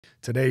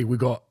Today we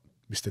got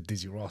Mr.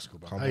 Dizzee Rascal,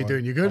 bro. How you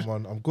doing? You good?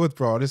 I'm good,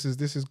 bro. This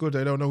is good.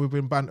 They don't know we've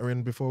been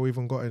bantering before we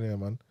even got in here,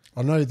 man.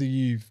 I know that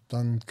you've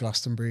done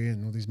Glastonbury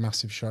and all these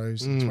massive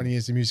shows, 20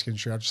 years in the music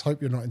industry. I just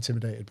hope you're not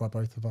intimidated by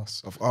both of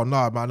us. Oh,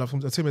 no, man. I'm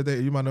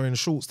intimidated. You man are in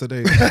shorts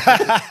today.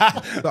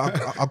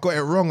 I got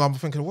it wrong. I'm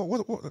thinking,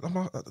 what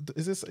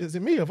is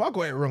it me? Have I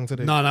got it wrong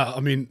today? No.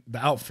 I mean,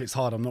 the outfit's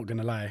hard. I'm not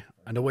gonna lie,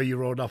 and the way you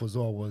rolled up as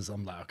well was.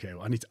 I'm like, okay,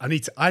 well,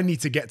 I need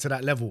to get to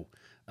that level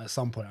at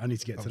some point. I need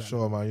to get to that.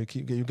 Sure, level. man.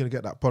 You're gonna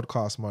get that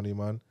podcast money,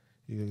 man.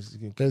 You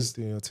can keep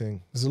doing your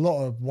thing. There's a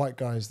lot of white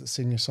guys that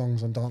sing your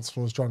songs on dance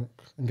floors drunk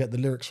and get the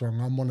lyrics wrong.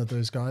 I'm one of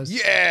those guys.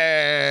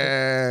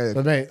 Yeah.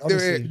 But mate,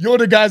 honestly, You're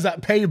the guys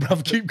that pay,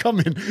 bruv. Keep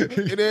coming.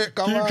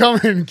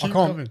 Keep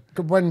coming.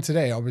 When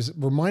today I was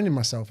reminding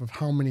myself of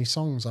how many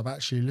songs I've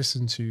actually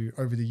listened to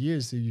over the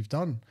years that you've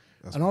done.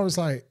 And I was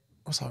like,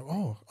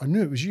 oh, I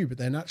knew it was you, but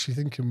then actually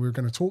thinking we were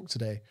going to talk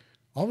today,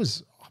 I'm a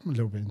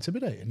little bit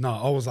intimidated. No,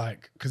 I was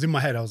like, because in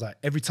my head, I was like,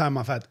 every time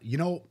I've had,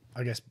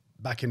 I guess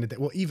back in the day,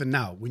 well, even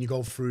now, when you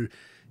go through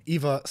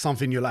either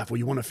something in your life where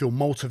you want to feel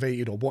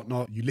motivated or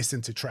whatnot, you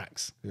listen to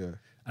tracks. Yeah.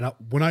 And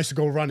when I used to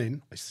go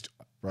running,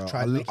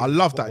 I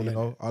love that, you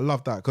know. I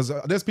love that because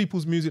there's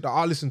people's music that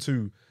I listen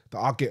to that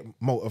I get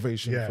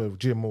motivation for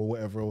gym or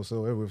whatever else,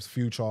 or whether it's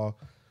Future. Or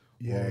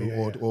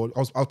I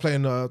was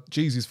playing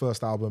Jeezy's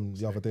first album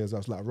the other day as I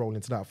was like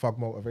rolling to that. Fuck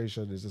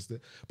motivation is just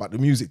but the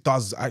music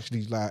does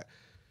actually like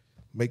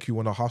make you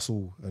want to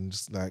hustle and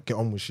just like get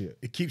on with shit.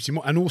 It keeps you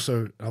and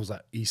also I was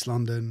like East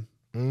London,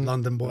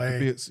 London boy.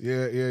 Bits,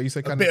 yeah. You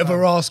say a bit of a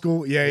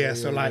rascal, yeah.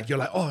 So like you're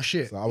like, oh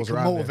shit, so I was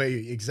around around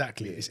motivate you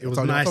exactly. It was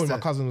nice. nice. I told my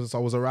cousins I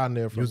was around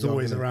there. He was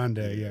always around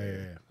there,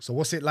 yeah. So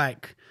what's it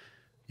like?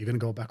 You're gonna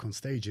go back on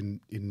stage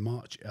in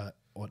March at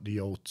the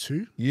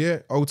O2? Yeah,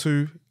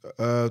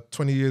 O2.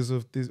 20 years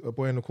of A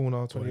Boy in the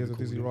Corner. 20 years of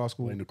Dizzee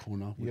Rascal. Boy in the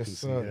Corner. Yes,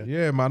 sir.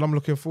 Yeah, man. I'm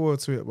looking forward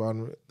to it,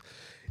 man.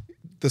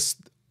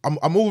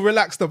 I'm all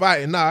relaxed about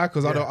it now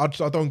because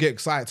I don't get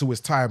excited till it's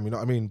time. You know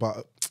what I mean?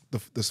 But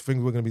the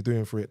thing we're gonna be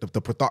doing for it,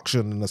 the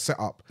production and the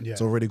setup,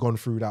 it's already gone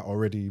through that.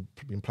 Already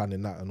been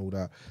planning that and all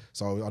that.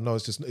 So I know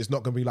it's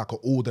not gonna be like an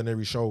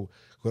ordinary show.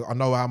 Because I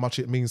know how much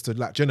it means to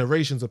like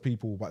generations of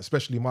people, but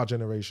especially my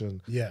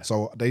generation. Yeah.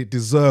 So they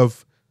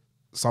deserve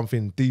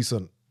something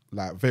decent,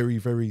 like very,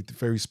 very,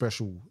 very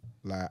special.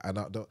 Like, and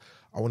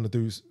I want to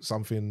do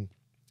something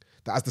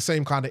that has the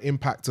same kind of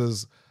impact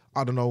as,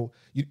 I don't know,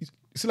 you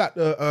see like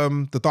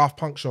the Daft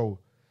Punk show.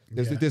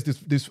 There's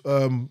this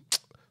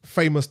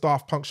famous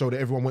Daft Punk show that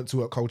everyone went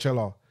to at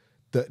Coachella.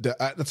 That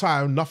at the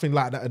time, nothing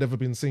like that had ever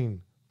been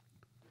seen.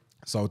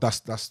 So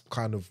that's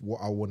kind of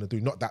what I want to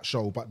do. Not that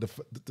show, but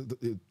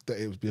that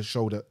it would be a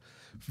show that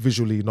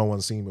visually no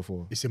one's seen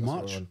before. It's in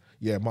March?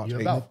 Yeah, March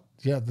 8th.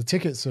 Yeah, the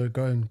tickets are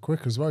going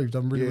quick as well. You've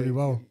done really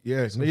well.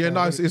 Yeah,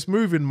 it's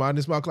moving, man.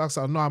 It's like I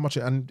said, I know how much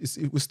it, and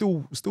we're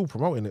still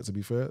promoting it. To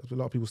be fair, a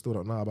lot of people still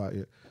don't know about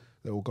it.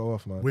 They will go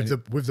off, man. With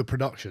the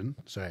production,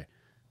 sorry,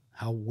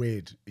 how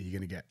weird are you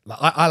gonna get? Like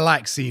I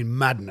like seeing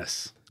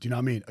madness. Do you know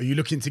what I mean? Are you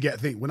looking to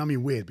get when I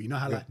mean weird, but you know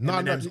how like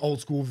Eminem's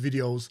old school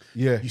videos,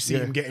 you see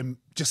him getting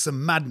just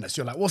some madness.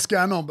 You're like, what's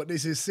going on? But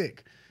this is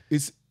sick.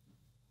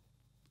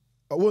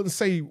 I wouldn't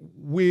say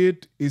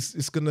weird.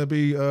 It's gonna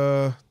be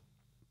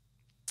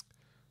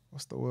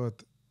what's the word?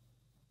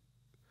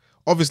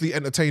 Obviously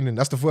entertaining.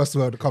 That's the first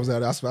word that comes out.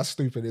 That's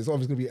stupid. It's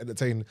obviously gonna be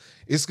entertaining.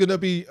 It's gonna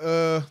be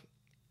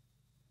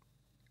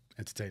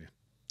entertaining.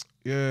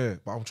 Yeah,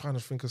 but I'm trying to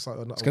think of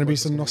something. It's going to be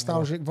some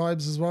nostalgic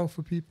vibes as well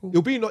for people.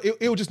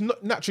 It'll just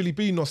naturally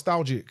be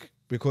nostalgic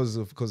because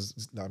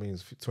I mean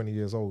it's 20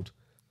 years old.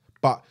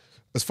 But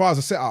as far as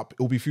the setup,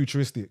 it'll be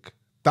futuristic.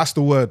 That's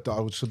the word that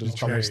I should have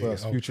come with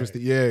first. Okay.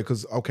 Futuristic, yeah,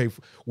 because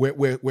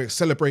we're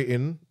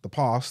celebrating the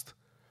past,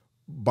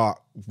 but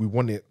we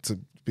want it to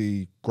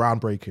be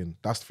groundbreaking.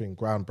 That's the thing,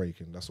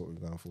 groundbreaking. That's what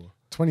we're going for.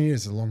 20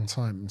 years is a long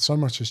time, and so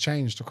much has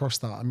changed across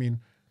that. I mean,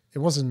 it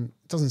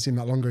doesn't seem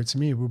that long ago to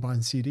me. We were buying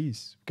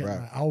CDs,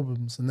 getting like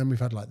albums, and then we've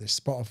had like this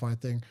Spotify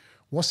thing.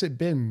 What's it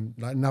been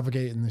like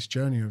navigating this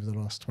journey over the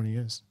last 20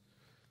 years?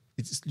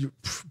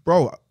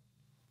 Bro,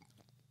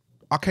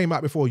 I came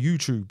out before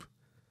YouTube.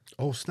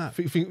 Oh, snap.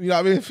 You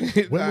know what I mean?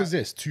 When was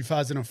this?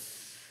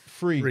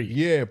 2003?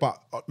 Yeah, but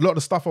a lot of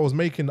the stuff I was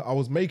making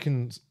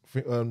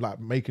like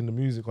making the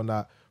music on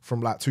that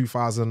from like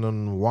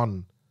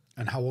 2001.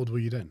 And how old were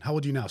you then? How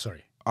old are you now,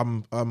 sorry?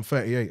 I'm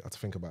 38. I have to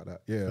think about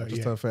that. Yeah, I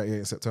just turned 38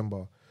 in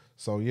September.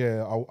 So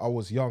yeah, I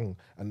was young,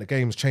 and the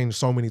game's changed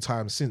so many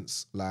times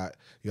since. Like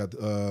you had,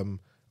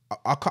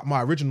 I cut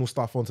my original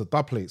stuff onto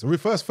dub plates. The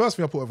first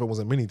thing I put over was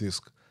a mini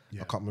disc.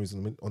 I cut my music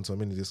onto a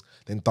mini disc,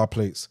 then dub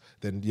plates,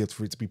 then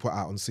for it to be put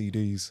out on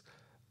CDs.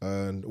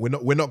 And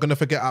we're not gonna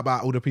forget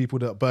about all the people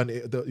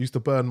that used to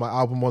burn my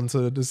album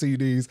onto the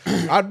CDs.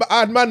 I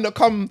had man that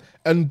come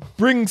and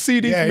bring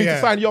CDs for me to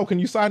sign. Yo, can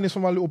you sign this for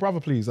my little brother,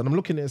 please? And I'm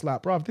looking at it, it's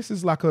like, bruv, this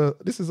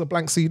is a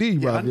blank CD,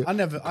 bruv. I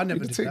never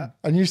did that.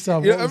 And you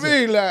still have, you know what I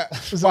mean? Like,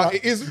 but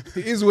it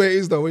is where it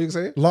is though. What you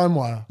say?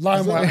 LimeWire.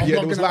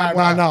 Yeah, it was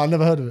LimeWire. No, I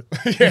never heard of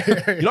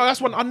it. You know, that's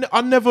when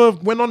I never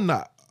went on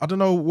that. I don't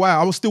know why.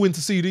 I was still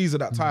into CDs at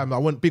that time. I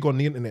wasn't big on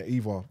the internet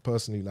either,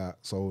 personally. Like,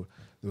 so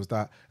there was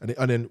that,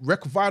 and then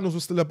record vinyls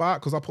was still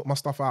about because I put my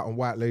stuff out on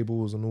white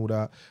labels and all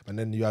that. And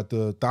then you had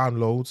the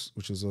downloads,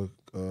 which is a.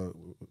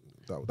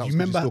 Do you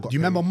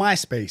remember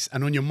MySpace?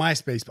 And on your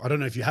MySpace, I don't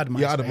know if you had MySpace.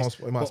 Yeah, I had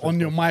MySpace. But on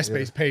your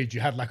MySpace page,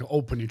 you had like an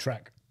opening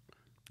track.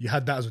 You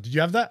had that as well. Did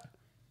you have that?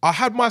 I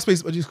had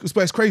MySpace,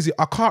 but it's crazy.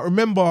 I can't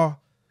remember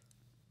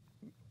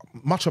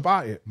much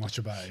about it.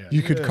 Yeah.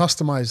 You could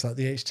customize like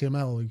the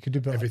HTML. You could do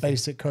a bit of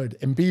basic code.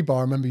 In Bieber,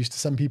 I remember you used to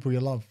send people your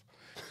love.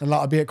 And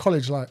like I'd be at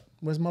college like,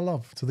 where's my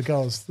love to the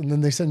girls? And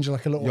then they send you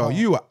like a little heart.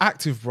 You were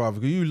active,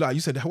 brother. You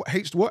said what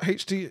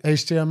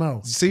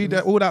HTML. See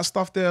that all that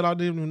stuff there, I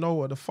didn't even know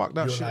what the fuck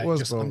that shit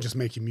was, bro. I'm just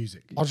making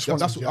music. That's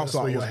what I was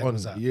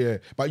on. Yeah.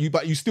 But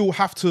you still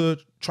have to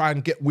try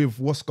and get with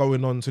what's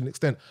going on to an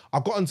extent. I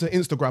got into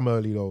Instagram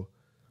early though.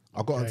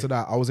 I got into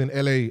that. I was in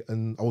LA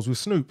and I was with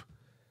Snoop.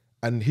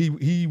 And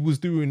he was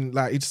doing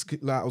like I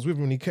was with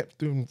him and he kept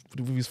doing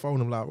with his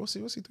phone. I'm like, what's he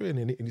doing?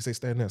 And he said,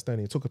 stay in there.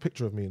 He took a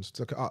picture of me and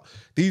took it up.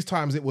 These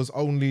times it was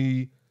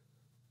only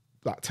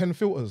like 10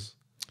 filters.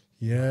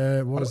 Yeah,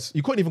 it was.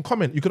 You couldn't even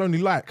comment. You could only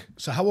like.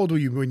 So how old were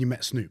you when you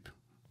met Snoop?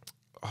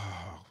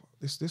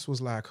 This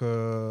was like I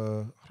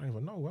don't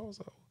even know. Where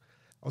was I?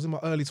 I was in my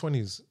early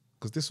 20s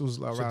because this was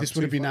like around. So this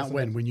would have been out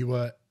when you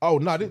were. Oh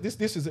no, this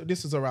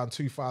is around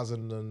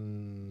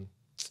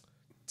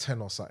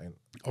 2010 or something.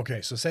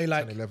 Okay, so say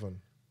like 10, 11.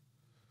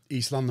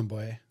 East London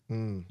boy,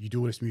 you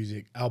do all this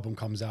music, album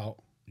comes out,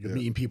 you're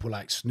meeting people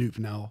like Snoop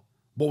now.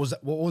 What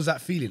was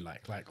that feeling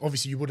like? Like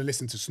obviously you would have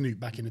listened to Snoop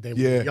back in the day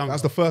when you were younger.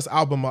 That's the first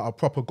album I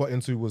proper got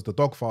into was the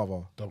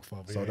Dogfather.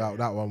 So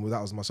that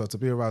was my, so to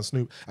be around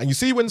Snoop. And you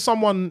see when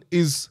someone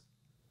is,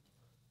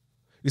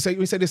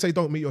 they say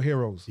don't meet your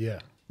heroes. Yeah.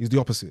 He's the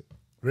opposite.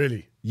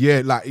 Really?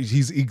 Yeah, like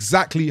he's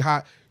exactly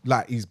how,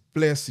 like he's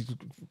blessed, he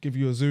could give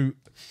you a zoot,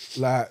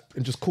 like,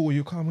 and just call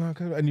you, come on,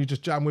 and you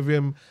just jam with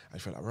him, and you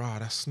feel like, rah,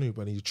 that's Snoop,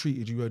 and he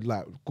treated you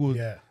like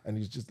good, and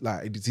he's just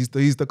like,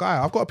 he's the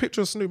guy. I've got a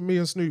picture of Snoop, me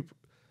and Snoop,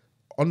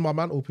 on my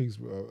mantelpiece,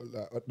 bro.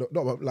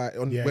 Like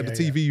on where the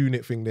TV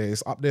unit thing there,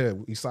 it's up there.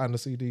 He signed the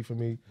CD for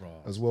me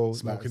as well.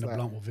 Smoking a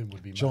blunt with him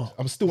would be mad.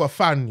 I'm still a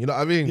fan, you know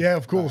what I mean? Yeah,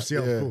 of course,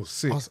 of course.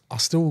 Sick. I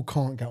still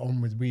can't get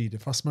on with weed.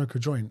 If I smoke a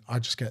joint, I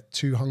just get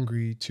too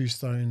hungry, too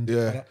stoned.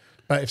 Yeah.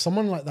 But if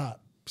someone like that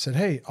said,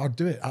 hey, I'll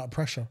do it out of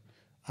pressure,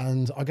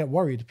 and I get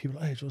worried, people are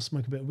like, hey, do you want to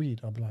smoke a bit of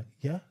weed? I'll be like,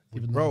 yeah.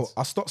 Bro,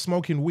 I stopped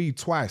smoking weed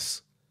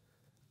twice.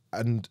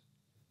 And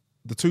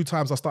the 2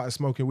 times I started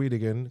smoking weed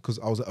again, because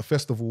I was at a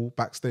festival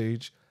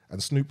backstage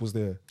and Snoop was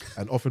there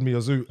and offered me a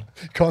zoot.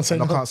 Can't say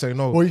no. I can't say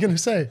no. What are you going to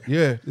say?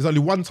 Yeah, there's only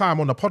one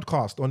time on a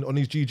podcast, on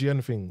his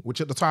GGN thing,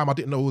 which at the time I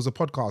didn't know it was a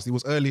podcast. He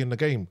was early in the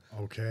game.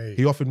 Okay.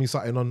 He offered me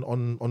something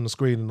on the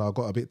screen and I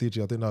got a bit digi.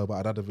 I didn't know, but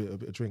I'd had a bit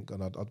of drink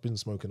and I'd been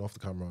smoking off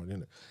the camera.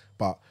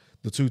 But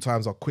the 2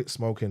 times I quit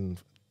smoking,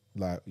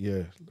 like,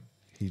 yeah,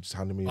 he just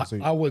handed me a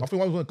zoot. I think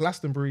one was at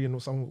Glastonbury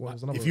and some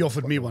was another. If he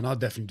offered me one, I'd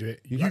definitely do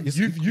it. You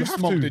have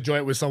smoked to. a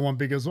joint with someone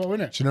big as well,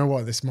 innit? Do you know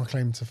what? This is my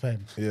claim to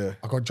fame. Yeah.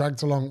 I got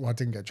dragged along. Well, I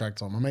didn't get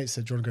dragged on. My mate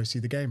said, do you want to go see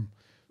the game?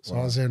 So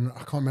I was in, I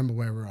can't remember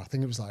where we were. I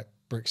think it was like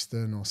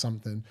Brixton or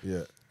something.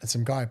 Yeah. And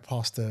some guy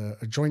passed a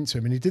joint to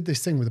him and he did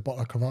this thing with a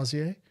bottle of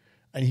Cavassier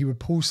and he would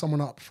pull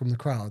someone up from the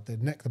crowd,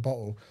 they'd neck the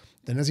bottle.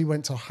 Then as he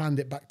went to hand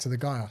it back to the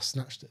guy, I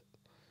snatched it.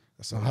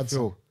 That's how I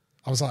feel.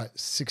 I was like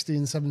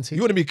 16, 17.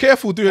 You want to be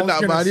careful doing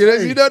that, man.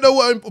 You don't know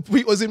what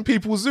was in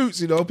people's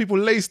zoots, people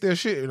lace their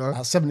shit,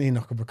 At 17,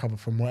 I could recover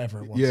from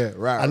whatever it was. Yeah,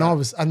 right.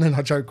 And then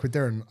I joke with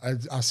Darren.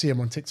 I see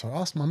him on TikTok. I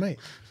asked my mate.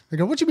 They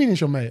go, what do you mean he's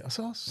your mate? I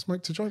said, I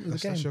smoked a joint with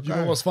the game. You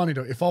know what's funny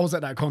though? If I was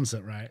at that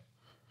concert, right,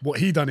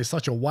 what he done is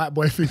such a white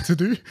boy thing to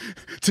do,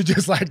 to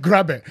just like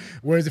grab it.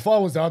 Whereas if I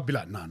was there, I'd be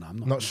like, no,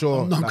 I'm not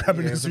sure. I'm not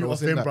grabbing the zoot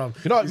off him, bro.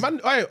 You know, man,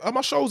 at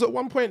my shows at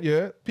one point,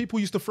 people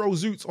used to throw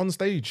zoots on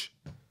stage.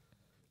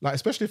 Like,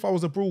 especially if I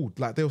was abroad,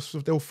 like they'll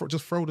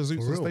just throw the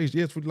zoots on stage.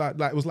 Yeah,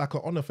 like it was like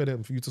an honor for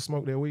them for you to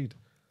smoke their weed.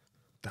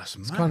 That's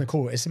It's kind of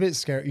cool. It's a bit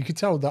scary. You could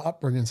tell the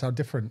upbringings how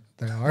different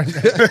they are.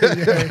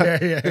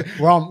 Yeah.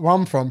 Where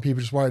I'm from,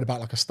 people just worried about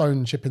like a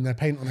stone chipping their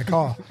paint on their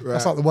car. Right.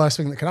 That's like the worst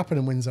thing that can happen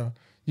in Windsor.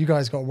 You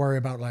guys got to worry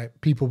about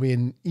like people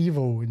being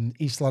evil in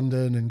East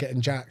London and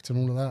getting jacked and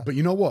all of that. But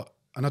you know what?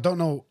 And I don't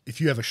know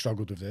if you ever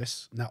struggled with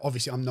this. Now,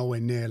 obviously, I'm nowhere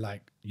near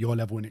like your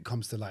level when it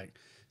comes to like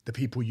the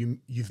people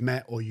you've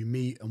met or you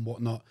meet and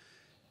whatnot.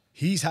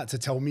 He's had to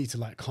tell me to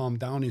like calm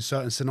down in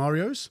certain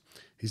scenarios.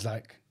 He's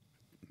like,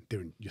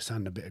 Darren, you're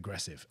sounding a bit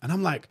aggressive. And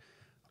I'm like,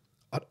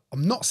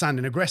 I'm not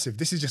sounding aggressive.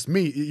 This is just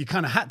me. You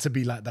kind of had to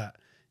be like that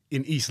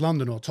in East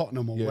London or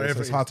Tottenham or wherever. So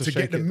it's hard to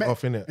shake it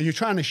off, innit? And you're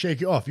trying to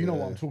shake it off. You know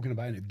what I'm talking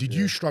about, innit? Did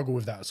you struggle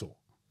with that at all?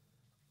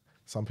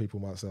 Some people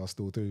might say I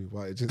still do,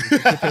 but it just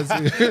depends.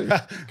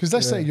 Because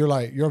let's say you're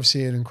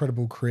obviously an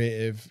incredible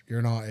creative, you're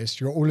an artist,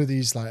 you're all of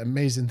these like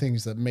amazing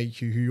things that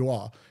make you who you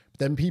are. But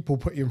then people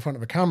put you in front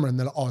of a camera and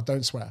they're like, oh,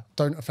 don't swear,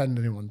 don't offend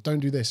anyone, don't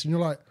do this. And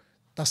you're like,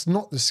 that's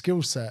not the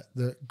skill set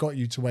that got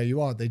you to where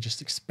you are. They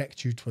just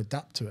expect you to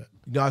adapt to it.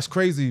 Yeah, it's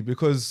crazy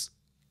because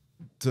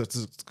to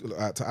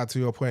add to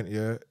your point,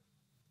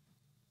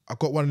 I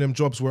got one of them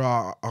jobs where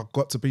I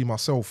got to be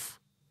myself.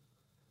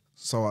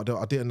 So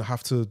I didn't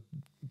have to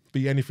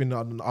be anything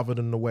other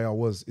than the way I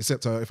was,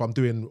 except if I'm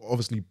doing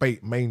obviously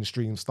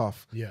mainstream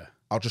stuff. Yeah,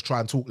 I'll just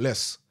try and talk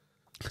less,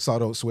 so I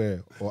don't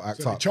swear or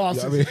act up.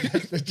 Chances, you know what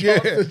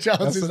I mean? the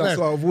chances that's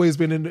why I've always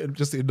been in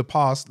the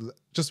past.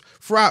 Just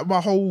throughout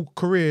my whole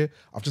career,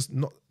 I've just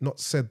not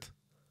said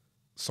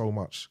so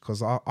much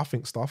because I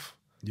think stuff.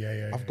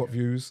 I've got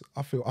views.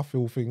 I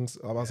feel things.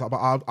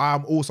 But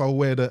I'm also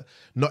aware that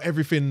not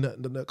everything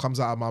that comes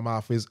out of my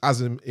mouth is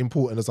as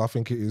important as I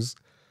think it is.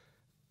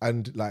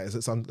 And like,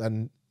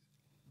 and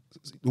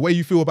the way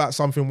you feel about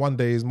something one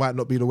day might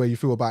not be the way you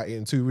feel about it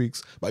in 2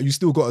 weeks. But you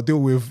still got to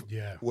deal with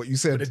what you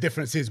said. But the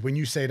difference is when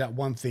you say that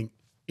one thing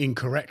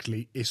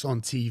incorrectly, it's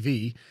on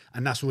TV,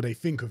 and that's what they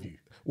think of you.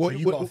 Well,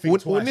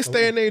 so in this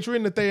day and age, we're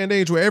in the day and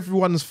age where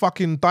everyone's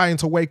fucking dying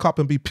to wake up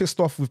and be pissed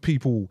off with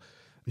people.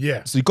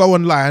 Yeah. So you go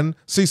online,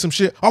 see some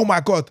shit. Oh my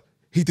God,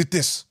 he did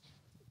this.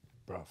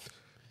 Bruv.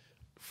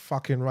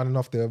 Fucking running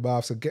off their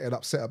mouths and getting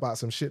upset about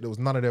some shit that was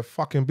none of their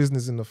fucking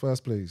business in the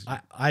first place.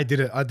 I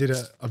did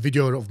a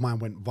video of mine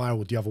went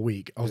viral the other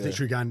week. I was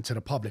literally going to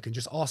the public and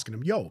just asking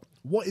them, yo,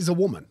 what is a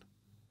woman?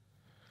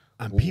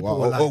 And people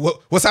were like,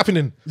 what's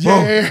happening?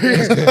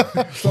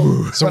 Yeah.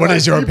 So what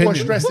is your opinion? People were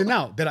stressing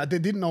out that they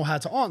didn't know how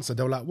to answer.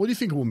 They were like, what do you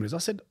think a woman is? I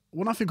said,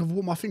 when I think of a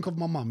woman, I think of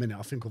my mum, innit?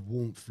 I think of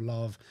warmth,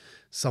 love,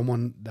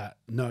 someone that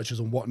nurtures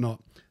and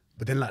whatnot.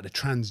 But then like the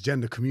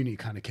transgender community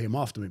kind of came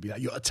after me, be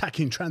like, you're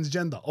attacking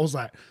transgender. I was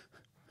like,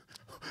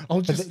 I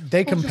was just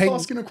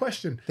asking a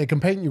question. They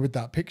can paint you with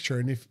that picture.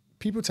 And if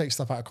people take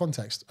stuff out of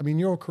context, I mean,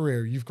 your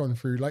career, you've gone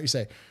through, like you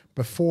say,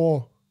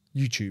 before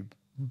YouTube,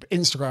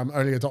 Instagram,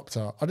 early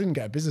adopter. I didn't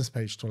get a business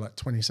page till like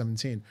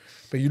 2017.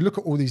 But you look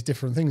at all these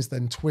different things,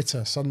 then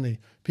Twitter, suddenly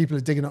people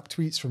are digging up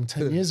tweets from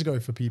 10 years ago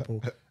for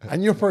people.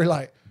 And you're probably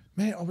like,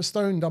 mate, I was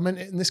stoned. I meant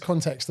it in this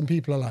context. And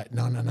people are like,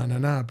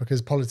 no,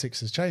 because politics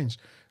has changed.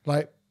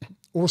 Like,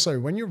 also,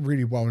 when you're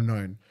really well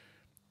known,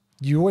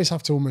 you always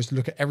have to almost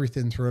look at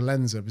everything through a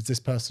lens of, is this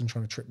person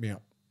trying to trip me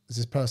up? Is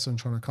this person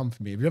trying to come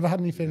for me? Have you ever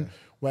had anything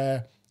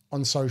where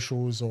on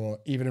socials or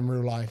even in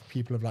real life,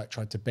 people have like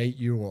tried to bait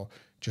you or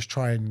just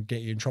try and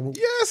get you in trouble?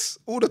 Yes,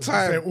 all the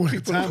time. All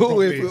the time,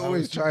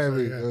 always trying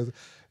me.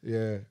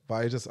 Yeah, but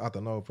I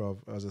don't know, bro.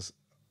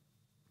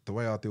 The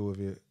way I deal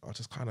with it, I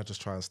just kind of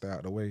just try and stay out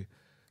of the way.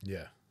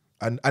 Yeah.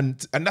 And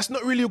that's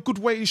not really a good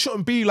way. It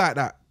shouldn't be like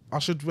that. I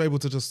should be able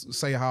to just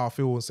say how I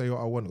feel and say what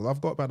I want. Because I've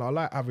got, man,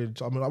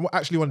 I'm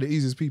actually one of the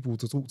easiest people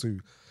to talk to.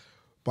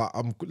 But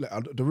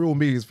the real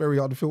me is very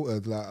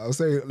unfiltered. Like I'll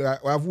say,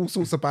 like I have all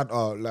sorts of banter.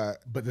 Like,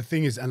 but the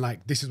thing is, and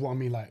like this is what I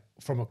mean, like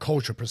from a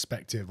culture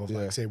perspective of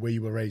like say where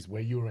you were raised,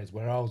 where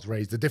I was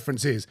raised. The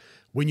difference is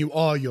when you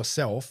are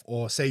yourself,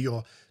 or say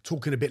you're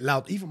talking a bit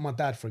loud. Even my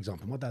dad, for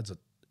example,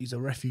 he's a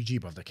refugee,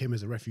 bruv. That came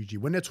as a refugee.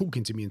 When they're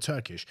talking to me in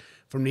Turkish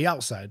from the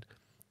outside.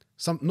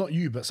 Not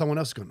you, but someone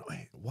else is going,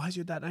 hey, why is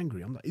your dad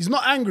angry? I'm like, he's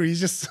not angry.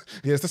 He's just,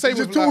 it's the same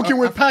with talking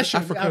with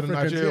passion. Africans,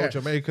 Nigeria,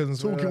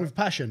 Jamaicans. Talking with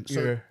passion.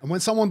 So, and when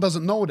someone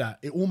doesn't know that,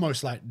 it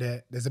almost like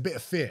there's a bit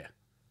of fear.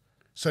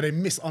 So they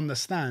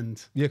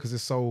misunderstand. Yeah, because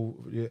it's so,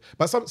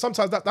 But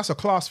sometimes that's a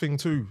class thing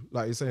too,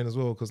 like you're saying as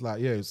well. Because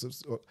like, I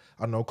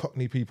don't know,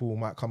 Cockney people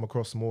might come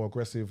across more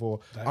aggressive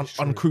or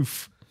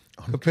uncouth.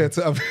 Compared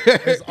to other,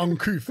 it's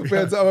uncouth.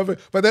 To other,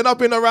 but then I've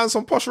been around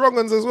some posh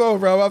wrong'uns as well,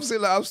 bro. I've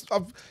seen like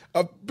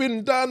I've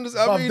been down.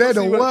 They're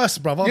the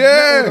worst, bro. I've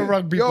met all the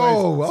rugby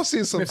boys. I've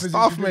seen some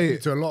stuff,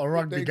 mate. To a lot of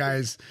rugby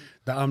guys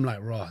that I'm like,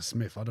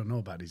 Smith, I don't know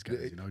about these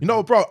guys.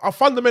 Bro. I've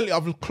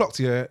clocked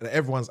here that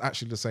everyone's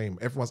actually the same.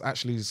 Everyone's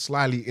actually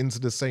slyly into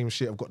the same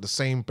shit. I've got the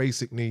same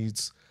basic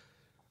needs,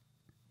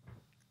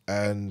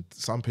 and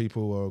some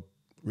people are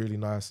really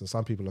nice, and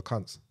some people are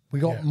cunts.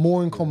 We got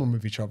more in common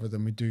with each other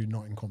than we do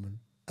not in common.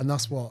 And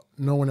that's what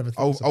no one ever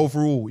thinks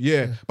overall,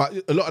 But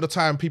a lot of the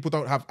time, people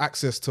don't have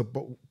access to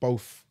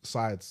both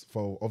sides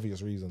for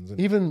obvious reasons.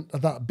 Even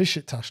that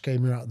Bishiktash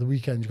game here out at the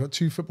weekend, you've got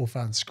two football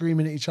fans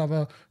screaming at each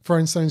other,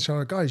 throwing stones at each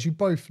other. Guys, you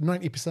both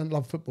 90%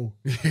 love football.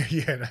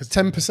 That's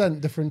 10%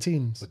 different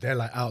teams. But they're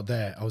like out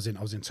there. I was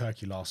in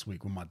Turkey last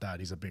week with my dad.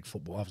 He's a big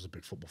football. I was a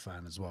big football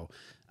fan as well.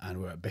 And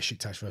we're at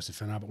Beşiktaş versus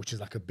Fenerbahçe, which is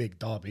like a big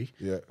derby.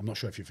 Yeah. I'm not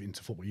sure if you're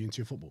into football. You into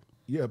your football?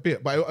 Yeah, a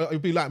bit. But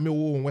it'd be like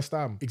Millwall and West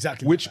Ham.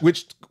 Exactly. Which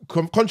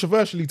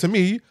controversially to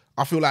me,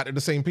 I feel like they're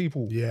the same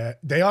people. Yeah,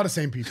 they are the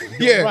same people.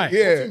 You're right.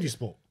 Yeah. What team do you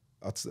support?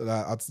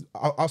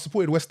 I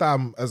supported West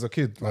Ham as a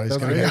kid. But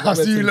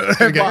you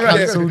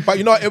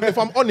know, if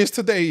I'm honest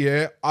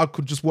today, I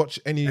could just watch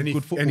any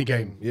good football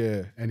game.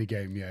 Yeah. Any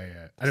game,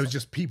 And it was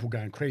just people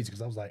going crazy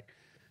because I was like,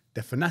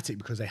 they're fanatic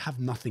because they have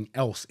nothing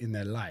else in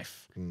their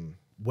life.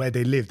 Where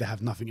they live, they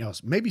have nothing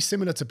else. Maybe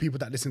similar to people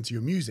that listen to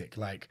your music.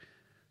 Like,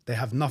 they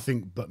have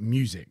nothing but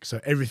music. So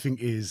everything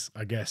is,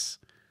 I guess...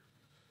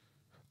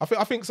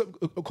 I think so,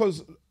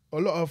 because a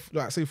lot of,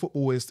 like, say,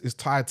 football is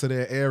tied to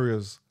their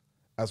areas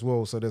as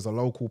well. So there's a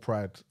local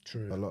pride.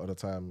 True. A lot of the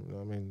time. You know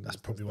what I mean? That's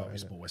probably why we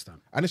support West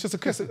Ham. And it's just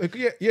it's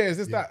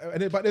just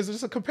that. But there's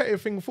just a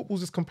competitive thing.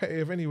 Football's just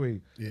competitive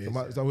anyway.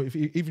 Yeah, so if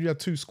you had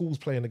two schools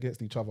playing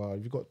against each other,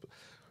 you've got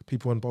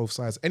people on both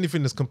sides.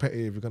 Anything that's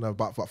competitive, you're gonna.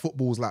 But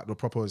football's like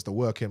it's the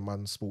working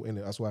man sport,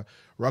 innit? That's why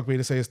rugby,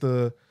 they say it's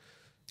the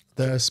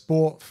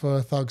sport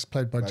for thugs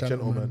played by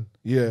gentlemen.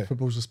 Yeah,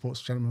 football's a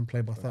sports gentlemen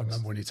played by thugs. I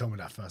remember when you told me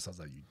that first, I was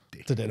like, you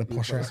dick. Did it in a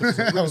posh house.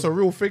 It's a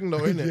real thing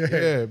though, isn't it?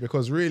 Yeah,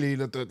 because really,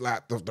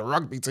 the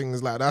rugby thing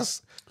is like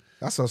that's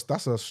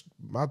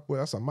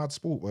a mad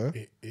sport, bro.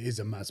 It is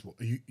a mad sport.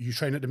 You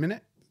train at the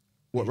minute?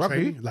 What,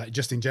 rugby? Like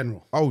just in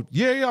general? Oh,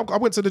 yeah. I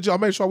went to the gym. I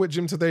made sure I went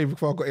gym today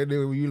before I got in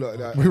there with you like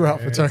that. We were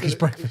out for Turkish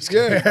breakfast.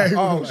 Yeah.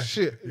 Oh,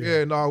 shit.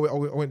 Yeah, no,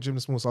 I went gym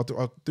this morning, so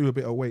I'll do a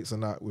bit of weights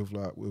and that with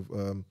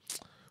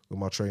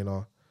my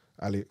trainer,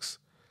 Alex.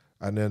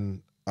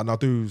 And I'll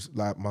do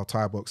like my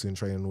Thai boxing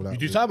training and all that. You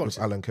do Thai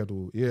boxing? With Alan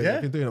Kedel. Yeah,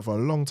 I've been doing it for a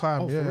long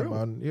time. Yeah, for real?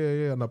 man.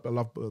 Yeah. And I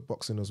love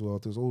boxing as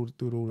well. I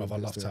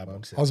love Thai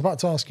boxing. I was about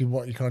to ask you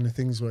what your kind of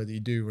things were that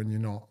you do when you're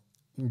not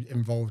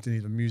involved in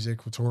either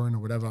music or touring or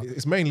whatever.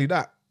 It's mainly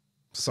that.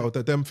 So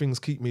that them things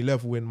keep me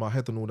level in my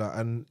head and all that.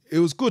 And it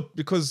was good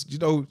because, you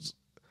know,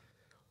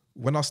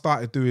 when I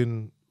started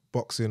doing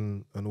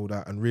boxing and all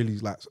that and really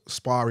like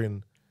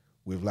sparring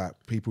with like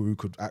people who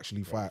could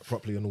actually fight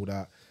properly and all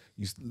that,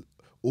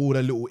 all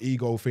the little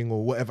ego thing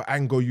or whatever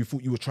angle you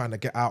thought you were trying to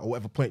get out or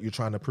whatever point you're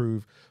trying to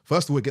prove,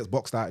 first of all, it gets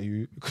boxed out of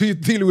you because you're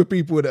dealing with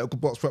people that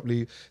could box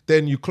properly.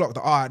 Then you clock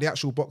that, the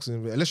actual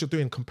boxing, unless you're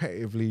doing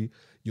competitively,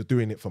 you're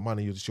doing it for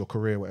money, it's your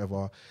career,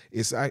 whatever.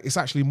 It's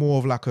actually more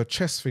of like a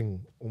chess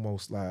thing,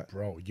 almost like.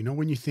 Bro, you know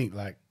when you think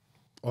like,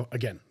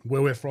 again,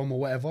 where we're from or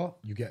whatever,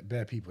 you get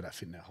bare people that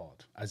think they're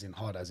hard as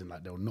in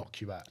like they'll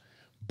knock you out.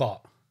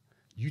 But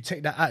you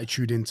take that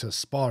attitude into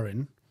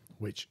sparring,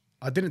 which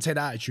I didn't take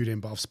that attitude in,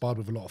 but I've sparred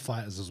with a lot of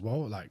fighters as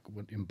well, like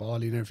in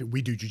Bali and everything.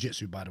 We do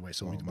jiu-jitsu, by the way,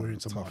 so we're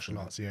into martial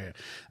arts, yeah.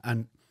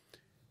 And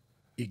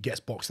it gets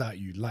boxed out of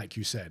you, like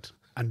you said.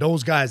 And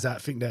those guys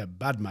that think they're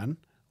bad, man,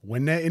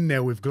 when they're in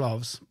there with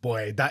gloves,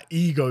 boy, that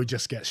ego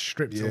just gets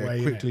stripped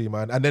away. Quickly,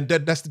 man. And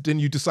then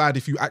you decide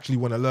if you actually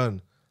want to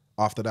learn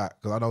after that.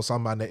 Because I know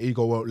some man, their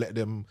ego won't let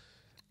them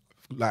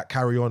like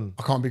carry on.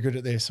 I can't be good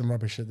at this. I'm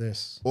rubbish at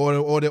this.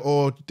 Or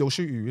they'll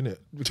shoot you, innit?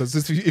 Because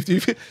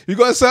if you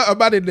got a certain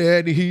man in there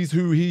and he's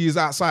who he is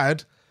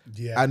outside,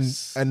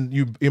 and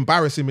you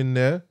embarrass him in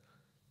there,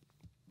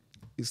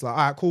 it's like,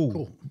 all right,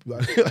 cool. You know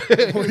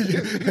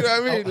what I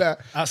mean? Like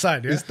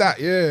outside, yeah. It's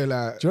that, yeah.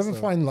 Like, do you ever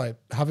find like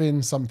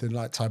having something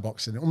like Thai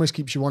boxing, it almost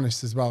keeps you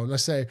honest as well?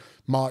 Let's say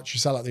March, you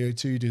sell out the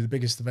O2, you do the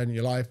biggest event of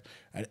your life,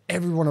 and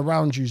everyone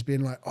around you is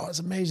being like, oh, it's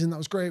amazing, that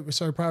was great, we're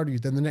so proud of you.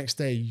 Then the next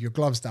day, your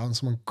gloves down,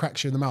 someone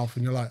cracks you in the mouth,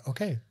 and you're like,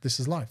 okay, this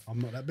is life. I'm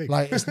not that big.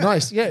 Like, it's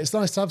nice. Yeah, it's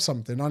nice to have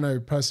something. I know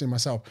personally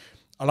myself,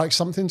 I like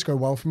something to go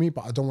well for me,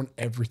 but I don't want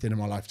everything in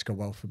my life to go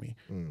well for me.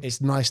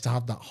 It's nice to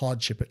have that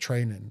hardship at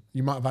training.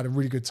 You might have had a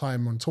really good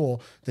time on tour,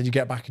 then you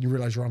get back and you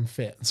realize you're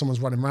unfit and someone's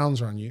running rounds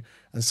around you,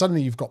 and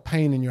suddenly you've got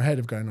pain in your head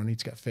of going, I need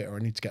to get fit or I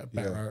need to get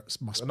better at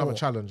my sport. Another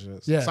challenge.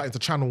 It's starting to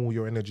channel all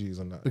your energies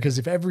and that. Because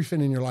if everything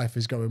in your life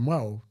is going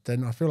well,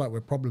 then I feel like we're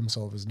problem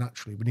solvers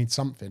naturally. We need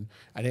something,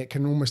 and it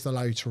can almost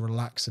allow you to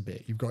relax a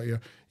bit. You've got your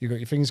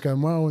things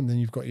going well, and then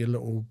you've got your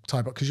little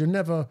tie box, because you're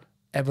never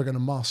ever going to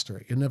master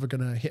it. You're never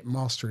going to hit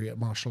mastery at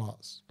martial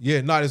arts.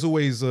 Yeah, no, there's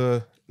always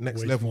next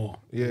always level. More.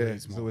 Yeah,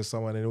 there's always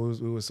someone, and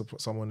always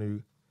someone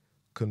who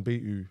can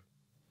beat you.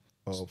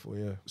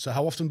 So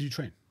how often do you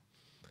train?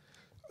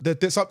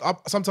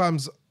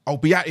 Sometimes I'll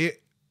be at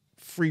it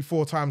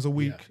 3-4 times a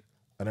week,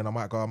 and then I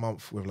might go a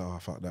month with like, oh,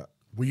 fuck that.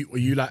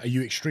 Are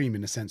you extreme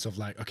in the sense of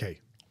like,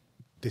 okay,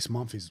 this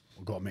month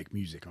I've got to make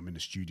music, I'm in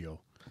the studio.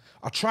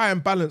 I try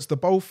and balance the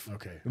both.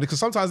 Okay. Because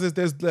sometimes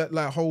there's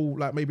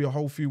maybe a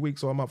whole few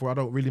weeks or a month where I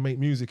don't really make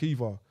music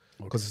either.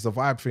 Because it's a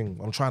vibe thing.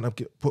 I'm trying to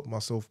put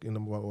myself in the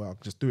where I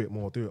just do it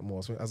more.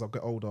 So as I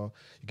get older,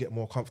 you get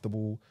more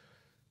comfortable.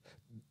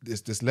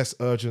 There's less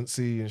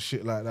urgency and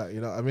shit like that.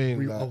 You know what I mean?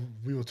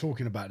 We were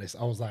talking about this.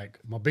 I was like,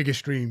 my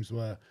biggest dreams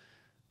were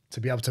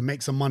to be able to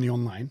make some money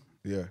online.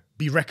 Yeah.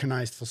 Be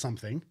recognized for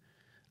something,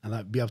 and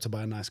like be able to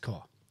buy a nice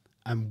car.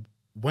 And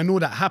when all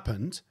that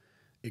happened,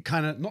 it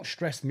kind of not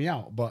stressed me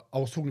out, but I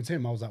was talking to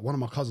him. I was like, one of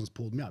my cousins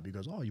pulled me up. He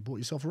goes, "Oh, you bought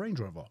yourself a Range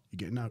Rover.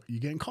 You're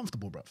getting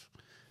comfortable, bruv."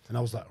 And I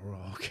was like,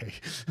 "Oh, okay."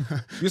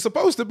 You're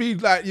supposed to be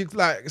like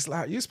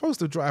you're supposed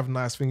to drive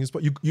nice things,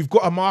 but you've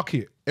got a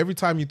market. Every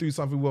time you do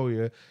something well,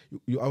 I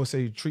always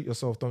say treat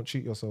yourself, don't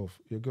cheat yourself.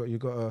 You got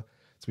to.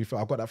 To be fair,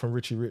 I got that from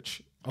Richie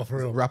Rich. Oh, for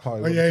real?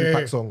 Rapper.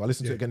 Tupac song. I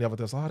listened to it again the other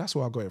day. I was like, that's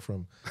where I got it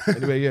from.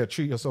 Anyway,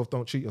 treat yourself,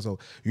 don't cheat yourself.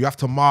 You have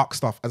to mark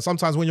stuff. And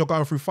sometimes when you're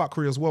going through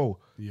fuckery as well,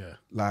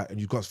 and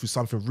you've got through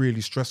something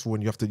really stressful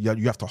and you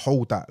have to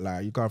hold that.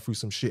 Like, you're going through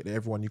some shit that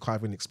everyone, you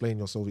can't even explain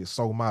yourself. It's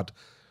so mad.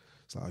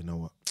 It's like, you know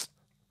what?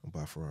 I'm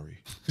buy a Ferrari.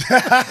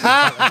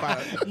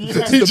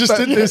 He just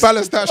didn't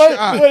balance that shit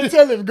out. Wait,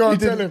 tell him. Go on,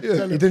 tell him.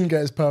 He didn't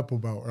get his purple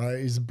belt, right?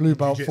 He's a blue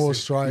belt,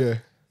 4-stripe. Yeah.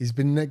 He's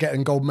been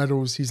getting gold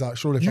medals. He's like,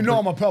 surely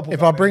I'm a purple.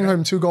 If I bring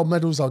home 2 gold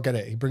medals, I'll get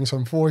it. He brings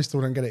home 4, he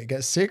still don't get it. He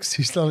gets 6,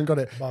 he still hasn't got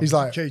it. He's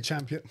like,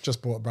 champion.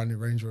 Just bought a brand new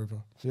Range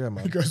Rover. Yeah,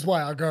 man. He goes,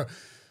 why? I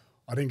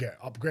I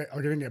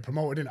didn't get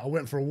promoted in. I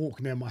went for a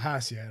walk near my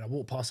house, and I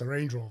walked past a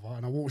Range Rover,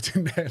 and I walked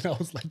in there, and I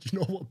was like, you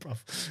know what,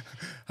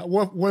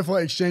 bruv? What if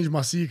I exchange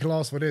my C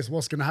class for this?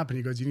 What's gonna happen?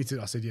 He goes, you need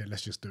to. I said, yeah,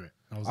 let's just do it.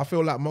 I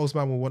feel like most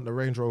men will want the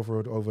Range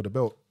Rover over the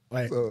belt.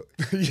 Like, so.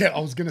 Yeah, I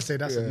was gonna say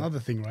that's another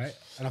thing, right?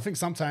 And I think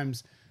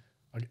sometimes,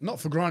 like, not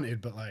for granted,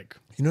 but like,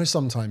 you know,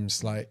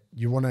 sometimes like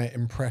you want to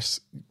impress.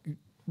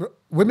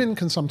 Women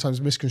can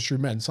sometimes misconstrue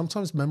men.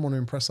 Sometimes men want to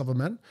impress other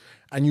men,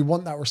 and you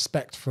want that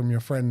respect from your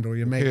friend or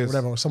your mate or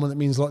whatever, or someone that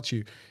means a lot to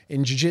you.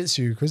 In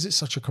jiu-jitsu, because it's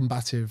such a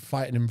combative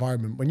fighting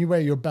environment, when you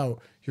wear your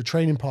belt, your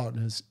training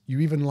partners, you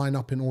even line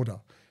up in order.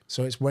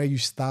 So it's where you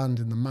stand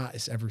in the mat.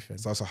 It's everything.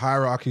 So it's a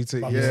hierarchy to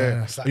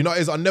You know,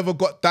 I never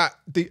got that.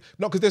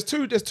 Because there's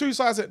two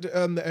sides at the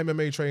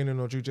MMA training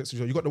or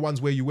jiu-jitsu. You got the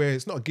ones where you wear,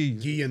 it's not a gi.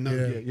 Gi and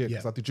yeah.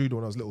 Because I did judo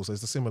when I was little, so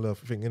it's a similar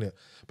thing, innit?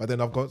 But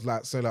then I've got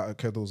like, say like at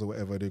Keddles or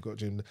whatever, they've got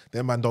gym.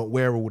 Them man don't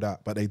wear all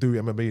that, but they do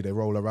MMA, they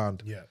roll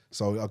around. Yeah.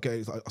 So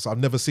I've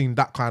never seen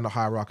that kind of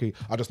hierarchy.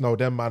 I just know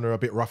them man are a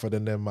bit rougher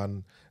than them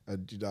man.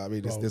 You know what I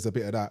mean? There's a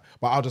bit of that.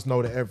 But I just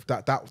know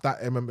that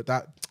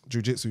that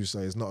jiu-jitsu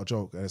say is not a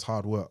joke and it's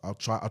hard work.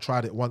 I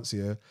tried it once,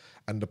 and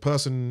the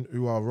person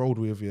who I rolled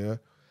with,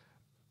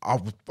 I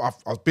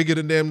was bigger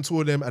than them,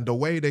 taller than them, and the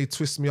way they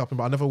twist me up,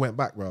 and I never went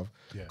back, bruv.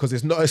 Because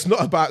it's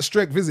not about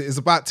strength, is it? It's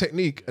about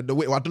technique and the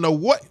way. I don't know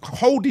what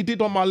hold he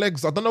did on my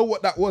legs. I don't know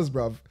what that was,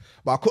 bruv.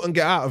 But I couldn't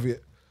get out of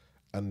it.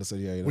 And I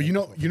said, well, you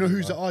know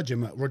who's at our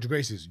gym at Roger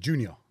Grace's?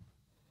 Junior.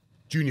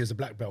 Junior's a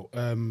black belt.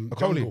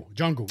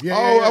 Jungle.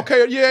 Yeah.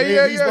 Okay.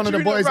 Yeah. He's one of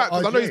the boys.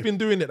 I know he's been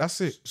doing it. That's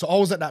it. So I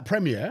was at that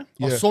premiere.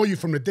 I saw you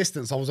from the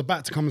distance. I was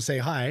about to come and say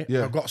hi.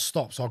 I got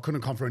stopped, so I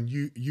couldn't come through, and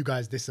you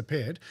guys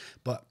disappeared.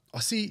 But I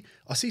see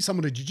some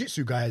of the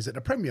jiu-jitsu guys at the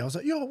premiere. I was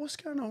like, yo, what's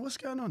going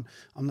on?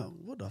 I'm like,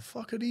 what the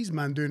fuck are these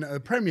man doing at a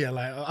premiere?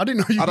 Like, I didn't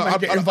know you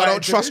get invited. I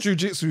don't trust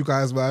jiu-jitsu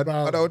guys, man. Bro.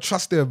 I don't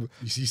trust them.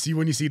 You see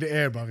when you see the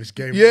air, bro, it's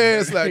game.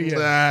 Yeah, it's like,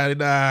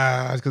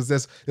 nah, because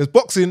there's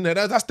boxing, and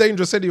that's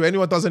dangerous anyway.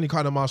 Anyone does any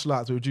kind of martial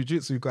arts with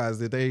jiu-jitsu guys,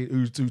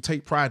 who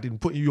take pride in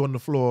putting you on the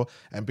floor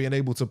and being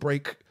able to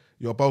break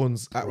your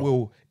bones at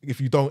will. If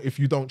you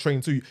don't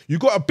train too, you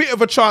got a bit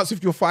of a chance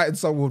if you're fighting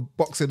someone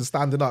boxing and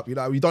standing up. You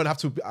know, you don't have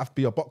to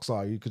be a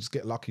boxer. You could just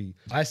get lucky.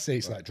 I say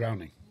it's like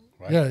drowning,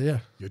 right? Yeah.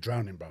 You're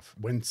drowning, bruv.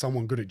 When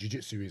someone good at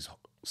jiu-jitsu is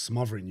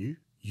smothering you,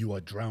 you are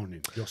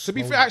drowning. To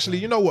be fair, actually,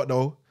 you know what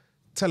though?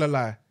 Tell a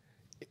lie.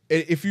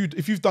 If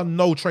you've done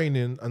no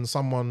training and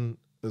someone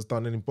has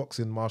done any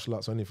boxing, martial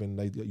arts or anything,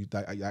 you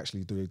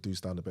actually do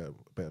stand a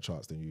better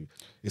chance than you.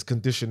 It's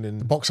conditioning.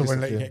 The boxer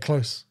won't let you get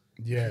close.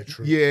 Yeah,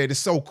 true. Yeah, they're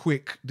so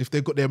quick. If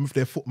they've got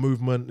their foot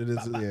movement,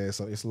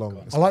 so it's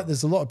long.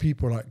 There's a lot of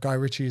people like Guy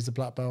Ritchie is a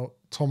black belt.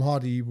 Tom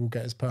Hardy will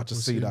get his purple. To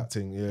see that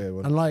thing,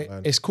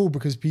 it's cool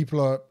because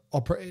people are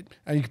operating,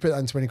 and you can put that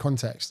into any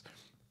context.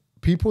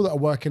 People that are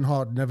working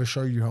hard never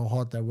show you how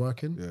hard they're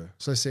working. Yeah.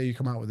 So let's say you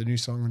come out with a new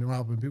song, a new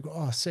album, people go,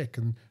 oh, sick.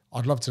 And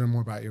I'd love to know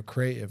more about your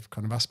creative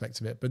kind of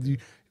aspect of it. But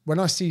when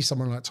I see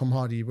someone like Tom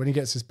Hardy, when he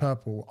gets his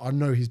purple, I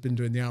know he's been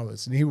doing the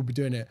hours, and he will be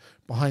doing it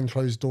behind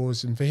closed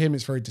doors. And for him,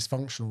 it's very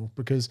dysfunctional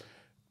because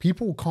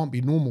people can't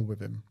be normal with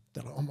him.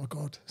 They're like, oh my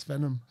God, it's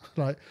Venom.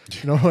 Like,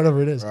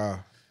 whatever it is.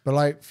 But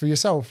like for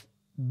yourself,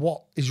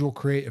 what is your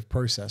creative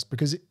process?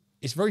 Because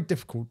it's very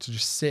difficult to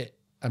just sit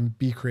and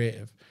be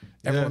creative.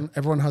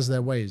 Everyone has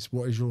their ways.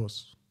 What is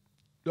yours?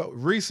 Look,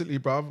 recently,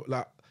 bruv,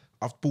 like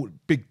I've bought a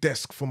big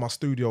desk for my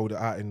studio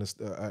that out in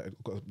the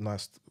got a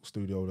nice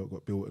studio that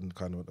got built in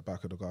kind of at the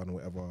back of the garden or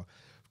whatever.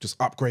 Just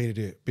upgraded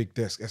it, big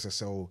desk,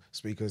 SSL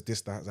speakers,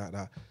 this,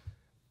 that,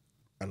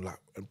 and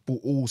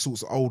bought all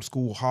sorts of old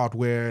school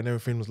hardware and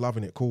everything. Was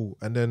loving it, cool.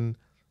 And then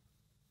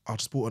I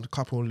just bought a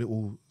couple of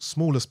little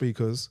smaller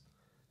speakers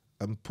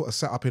and put a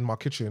setup in my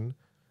kitchen.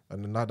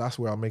 And then that's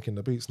where I'm making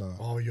the beats now.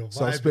 Oh, you're vibing.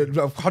 So I spent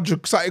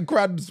 100 something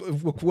grand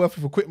worth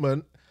of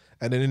equipment,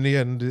 and then in the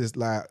end, it's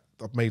like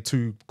I've made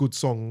 2 good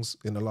songs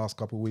in the last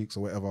couple of weeks or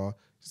whatever,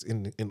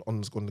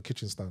 on the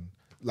kitchen stand,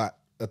 like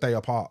a day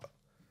apart.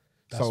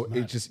 That's so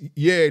mad.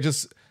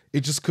 It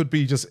just could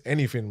be just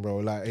anything, bro.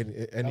 Like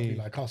any be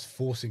like us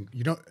forcing.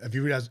 Have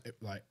you realized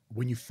like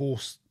when you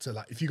force to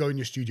like if you go in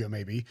your studio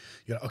maybe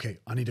you're like, okay,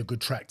 I need a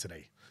good track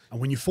today. And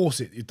when you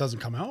force it, it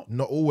doesn't come out?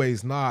 Not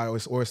always, nah.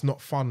 Or it's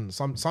not fun.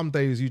 Some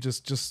days you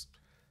just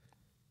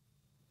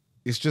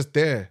it's just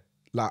there.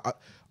 Like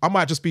I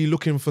might just be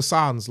looking for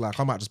sounds. Like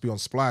I might just be on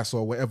Splice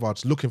or whatever,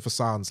 just looking for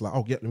sounds. Like,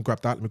 oh yeah, let me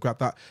grab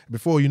that.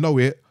 Before you know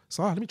it,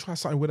 so let me try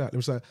something with that. Let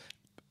me say,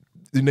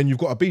 and then you've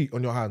got a beat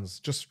on your hands.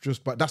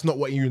 But that's not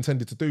what you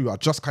intended to do. I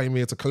just came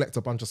here to collect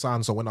a bunch of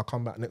sounds. So when I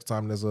come back next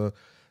time, there's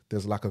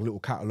like a little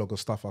catalogue of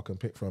stuff I can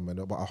pick from,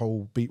 and but a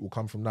whole beat will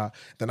come from that.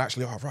 Then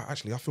actually, I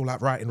feel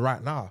like writing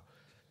right now.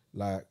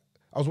 Like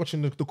I was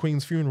watching the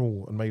Queen's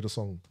funeral and made a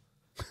song,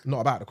 not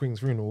about the Queen's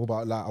funeral,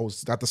 but like I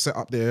had the set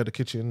up there, the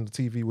kitchen, the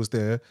TV was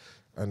there,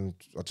 and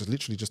I just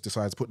literally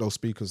decided to put those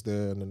speakers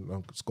there, and then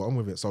I just got on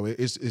with it. So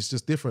it's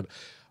just different.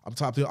 I'm the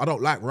type of, I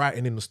don't like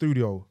writing in the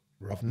studio.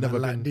 I've never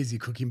been like Dizzee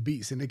cooking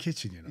beats in the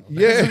kitchen, you know.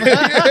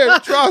 Yeah,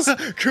 trust,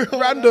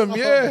 random,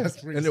 yeah,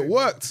 and it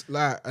worked. Bro.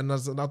 Like, and I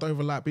don't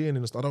even like being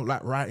in the. I don't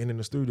like writing in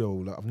the studio.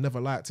 Like, I've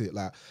never liked it.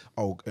 Like,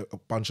 oh, a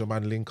bunch of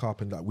man link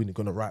up and like we're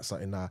gonna write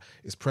something now.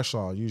 It's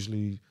pressure.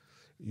 Usually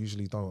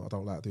don't. I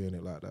don't like doing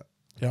it like that.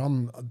 Yeah,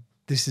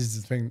 this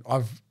is the thing.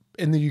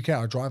 In the UK,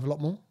 I drive a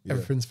lot more. Yeah.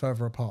 Everything's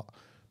further apart.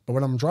 But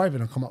when I'm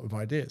driving, I come up with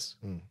ideas.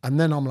 And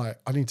then I'm like,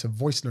 I need to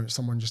voice note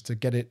someone just to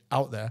get it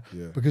out there.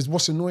 Yeah. Because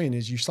what's annoying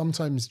is you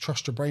sometimes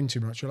trust your brain too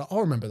much. You're like,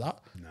 I'll remember that.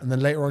 No. And then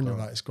later on, you're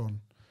like, it's gone.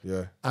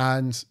 Yeah.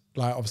 And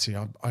like, obviously,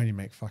 I only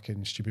make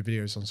fucking stupid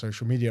videos on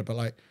social media. But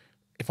like,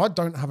 if I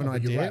don't have an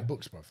idea. You write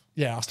books, bruv.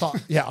 Yeah, I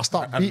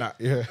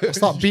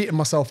start beating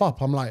myself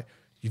up. I'm like,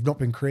 you've not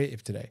been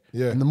creative today.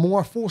 Yeah. And the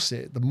more I force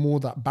it, the more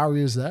that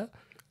barrier's there.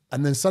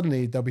 And then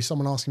suddenly there'll be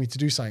someone asking me to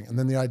do something, and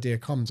then the idea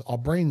comes. Our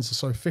brains are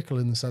so fickle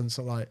in the sense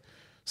that like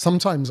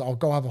sometimes I'll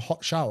go have a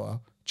hot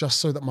shower just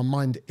so that my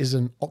mind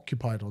isn't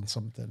occupied on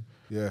something.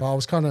 Yeah. But I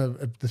was kind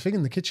of the thing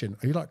in the kitchen.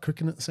 Are you like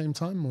cooking at the same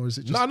time, or is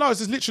it just no? It's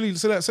just literally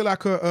so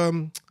like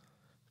a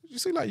You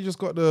see, like you just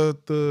got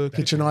the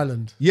kitchen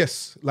island.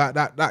 Yes, like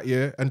that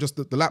yeah, and just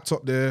the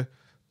laptop there,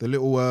 the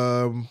little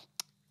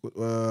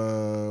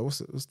what's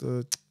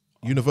the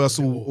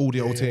universal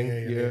audio thing?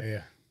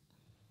 Yeah.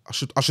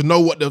 I should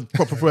know what the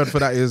proper word for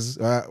that is.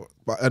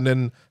 But and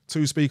then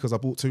 2 speakers. I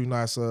bought 2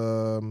 nice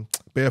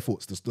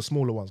barefoots, the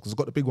smaller ones, because I've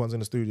got the big ones in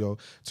the studio.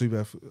 2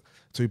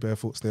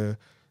 barefoots there,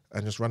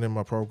 and just running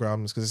my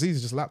programs because it's easy,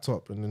 just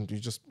laptop, and then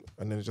it just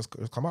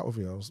come out with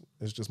you.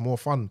 It's just more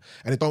fun,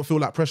 and it don't feel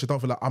like pressure. Don't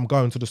feel like I'm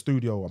going to the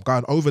studio. I'm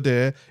going over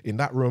there in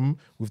that room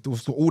with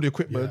all the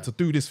equipment to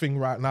do this thing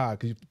right now.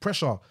 Because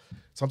pressure.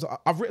 Sometimes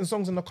I've written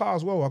songs in the car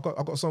as well. I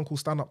got a song called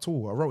 "Stand Up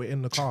Tall." I wrote it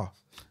in the car.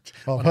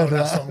 Oh, I heard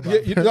that song.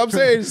 Yeah, you know what I'm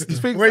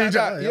saying? Where you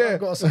that, yeah, I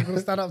got a song called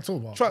 "Stand Up Tall."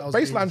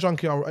 Baseline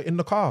Junkie. I wrote in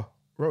the car.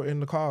 Wrote it in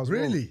the car as well.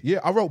 Really? Yeah,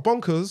 I wrote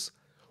Bonkers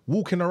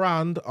walking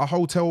around a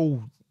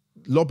hotel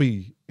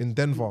lobby in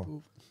Denver.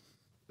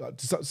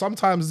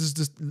 Sometimes it's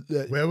just.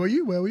 Where were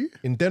you?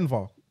 In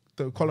Denver,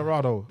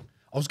 Colorado.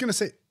 I was gonna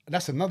say.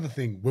 That's another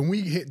thing. When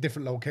we hit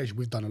different locations,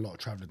 we've done a lot of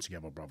traveling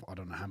together, bro. I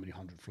don't know how many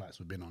 100 flights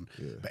we've been on.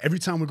 Yeah. But every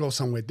time we go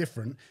somewhere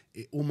different,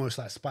 it almost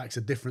like spikes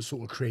a different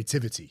sort of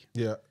creativity.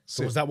 Yeah.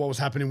 So was that what was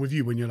happening with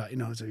you when you're like,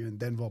 so you're in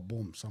Denver,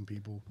 boom, some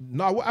people?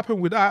 No, what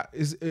happened with that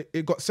is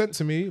it got sent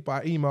to me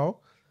by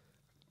email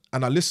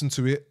and I listened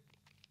to it.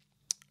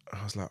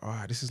 I was like, all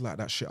right, this is like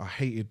that shit I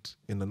hated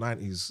in the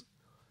 90s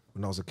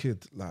when I was a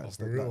kid. Like,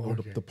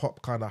 the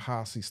pop kind of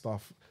housey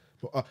stuff.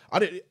 But I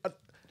didn't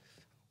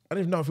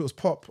even know if it was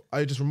pop.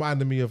 It just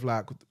reminded me of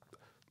like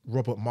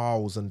Robert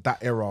Miles and that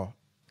era,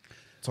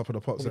 Top of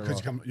the Pops era.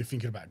 Because you're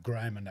thinking about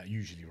grime and that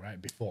usually,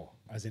 right? Before,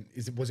 as in,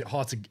 was it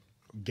hard to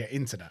get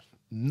into that?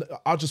 No,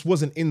 I just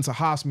wasn't into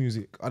house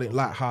music. I didn't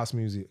like house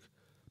music,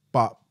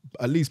 but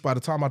at least by the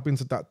time I'd been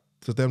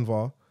to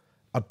Denver,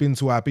 I'd been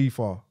to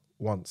Ibiza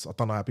once. I'd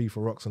done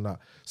Ibiza Rocks and that,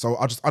 so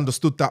I just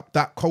understood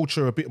that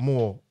culture a bit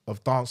more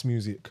of dance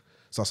music.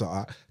 So I said, all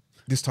right,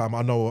 this time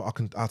I know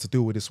how to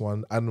deal with this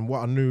one. And what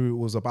I knew it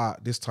was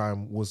about this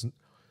time was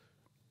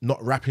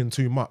not rapping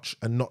too much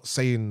and not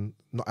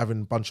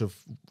having a bunch of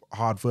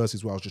hard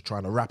verses where I was just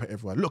trying to rap at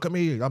everyone. Look at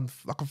me, I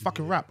can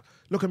fucking rap.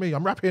 Look at me,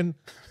 I'm rapping.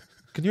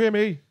 Can you hear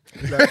me?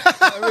 Like,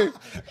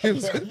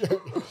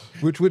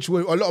 which a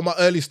lot of my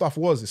early stuff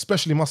was,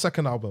 especially my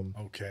second album.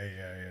 Okay,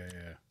 yeah.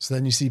 So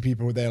then you see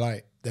people,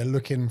 they're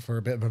looking for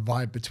a bit of a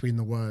vibe between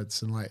the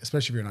words, and like,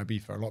 especially if you're in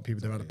Ibiza, a lot of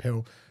people, they've had a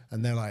pill,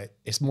 and they're like,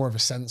 it's more of a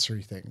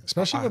sensory thing.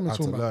 Especially when we're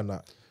talking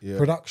about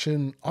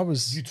production.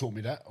 You taught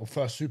me that. Or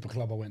first super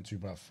club I went to,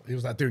 bruv. He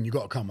was like, dude, you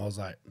got to come. I was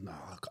like, nah,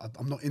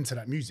 I'm not into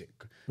that music.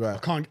 Right.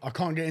 I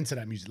can't get into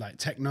that music, like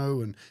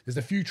techno, and there's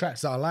a few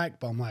tracks that I like,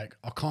 but I'm like,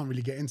 I can't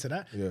really get into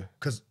that. Yeah.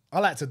 Because I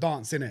like to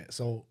dance in it.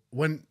 So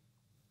when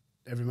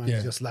every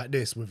man's just like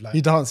this with like,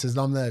 he dances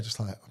and I'm there just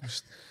like,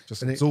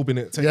 just absorbing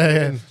it.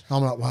 Yeah.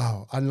 I'm like,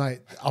 wow. And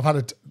like,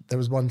 there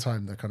was one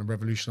time that kind of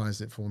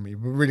revolutionized it for me. It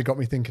really got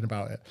me thinking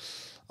about it.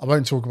 I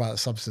won't talk about the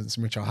substance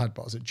in which I had,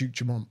 but I was at Duke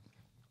Dumont.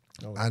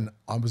 And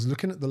I was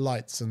looking at the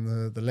lights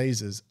and the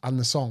lasers and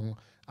the song,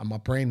 and my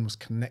brain was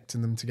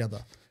connecting them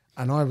together.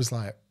 And I was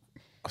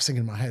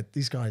thinking in my head,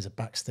 these guys are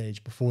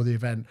backstage before the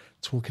event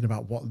talking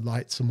about what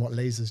lights and what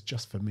lasers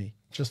just for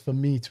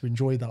me to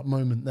enjoy that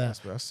moment there.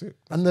 That's it.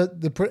 And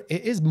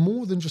it is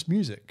more than just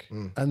music.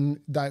 And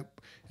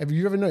have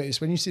you ever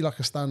noticed when you see like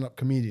a stand-up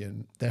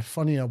comedian, they're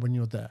funnier when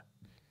you're there.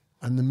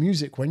 And the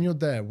music, when you're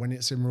there, when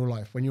it's in real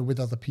life, when you're with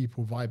other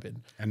people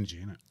vibing. Energy,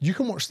 innit? You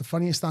can watch the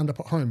funniest stand-up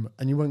at home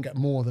and you won't get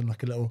more than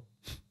like a little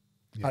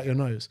out your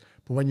nose.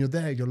 But when you're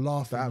there, you're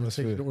laughing and you're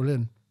taking it all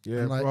in.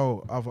 Yeah,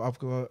 bro, I've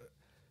got...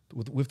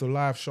 With the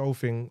live show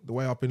thing, the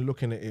way I've been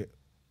looking at it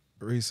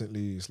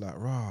recently, it's like,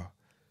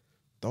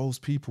 those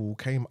people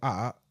came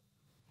out,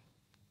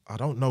 I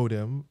don't know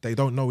them, they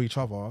don't know each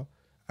other,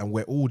 and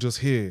we're all just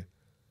here.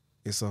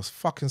 It's a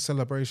fucking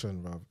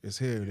celebration, bruv. It's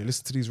here. They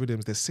listen to these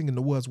rhythms, they're singing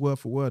the words word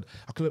for word.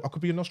 I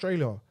could be in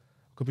Australia,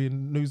 I could be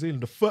in New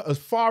Zealand, as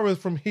far as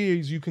from here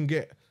as you can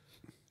get.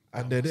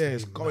 and they're there,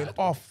 it's going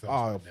off.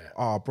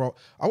 Bro.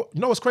 You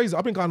know what's crazy?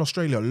 I've been going to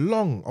Australia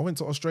long. I went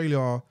to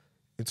Australia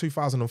in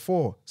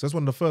 2004. So that's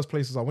one of the first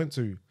places I went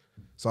to.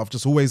 So I've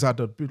just always had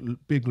a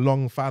big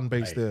long fan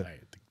base there.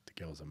 The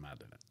girls are mad,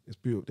 innit? It's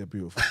beautiful. They're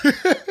beautiful.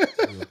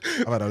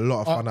 I've had a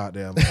lot of fun out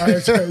there, man.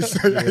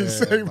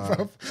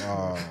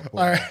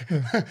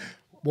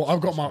 Well,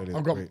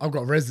 I've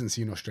got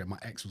residency in Australia. My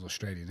ex was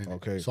Australian, innit?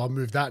 Okay. So I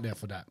moved out there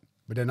for that.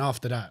 But then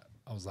after that,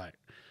 I was like,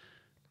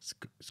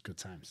 it's good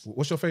times.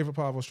 What's your favourite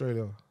part of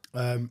Australia?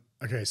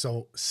 Okay,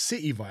 so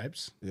city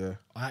vibes. Yeah.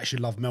 I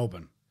actually love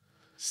Melbourne.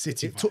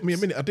 City It vibes. took me a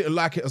minute. I didn't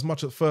like it as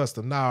much at first,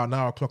 and now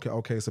I clock it.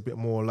 Okay, it's a bit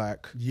more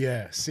like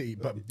city,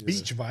 but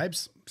beach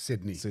vibes.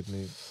 Sydney.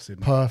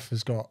 Perth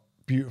has got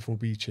beautiful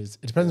beaches.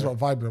 It depends what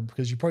vibe you're on,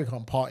 because you probably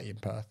can't party in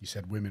Perth. You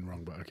said women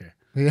wrong, but okay.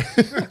 Yeah.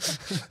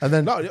 And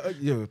then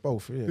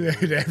both.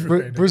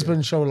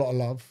 Brisbane show a lot of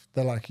love.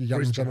 They're like a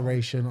young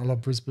generation. I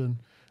love Brisbane.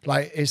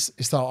 Like it's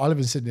that I live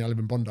in Sydney. I live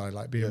in Bondi.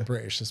 Like being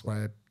British, that's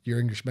where your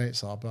English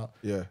mates are. But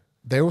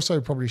they also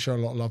probably show a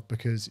lot of love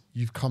because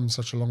you've come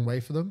such a long way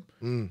for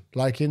them.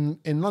 Like in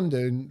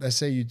London, let's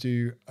say you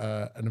do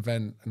an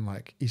event in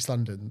like East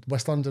London,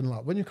 West London,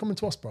 like when you're coming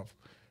to us, bruv,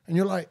 and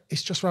you're like,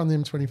 it's just around the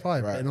M25.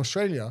 Right. But in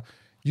Australia,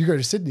 you go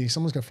to Sydney,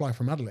 someone's going to fly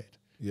from Adelaide.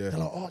 Yeah. They're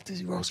like, oh,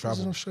 Dizzee Rascal's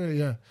in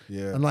Australia.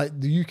 Yeah. And like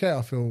the UK,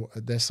 I feel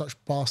they're such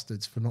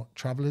bastards for not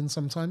traveling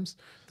sometimes.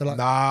 They're like,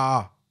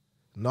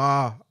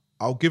 nah,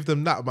 I'll give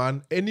them that,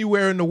 man.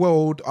 Anywhere in the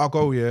world I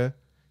go,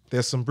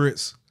 there's some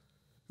Brits.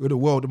 We're the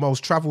world, the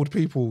most travelled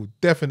people,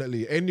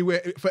 definitely.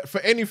 Anywhere,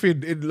 for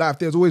anything in life,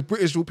 there's always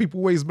British people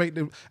always make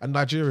them, and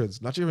Nigerians.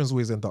 Nigerians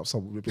always end up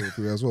with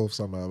people as well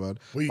somehow, man.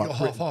 Well, you got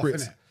half,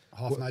 innit?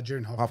 Half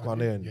Nigerian, half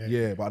Ghanaian.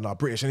 Yeah, but no,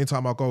 British.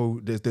 Anytime I go,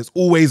 there's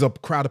always a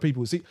crowd of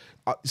people. See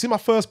my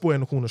first Boy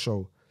in the Corner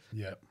show?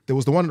 Yeah. There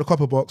was the one at the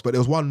Copper Box, but there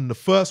was one, the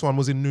first one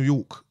was in New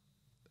York.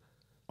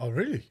 Oh,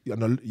 really?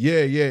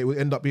 It would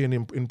end up being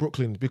in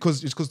Brooklyn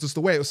because just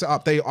the way it was set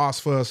up, they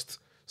asked first,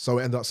 so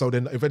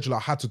then eventually I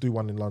had to do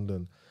one in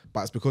London.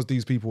 But it's because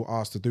these people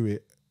asked to do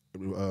it.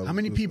 How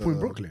many people in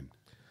Brooklyn?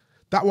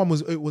 That one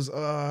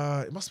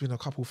it must have been a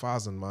couple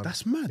thousand, man.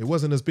 That's mad. It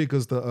wasn't as big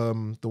as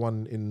the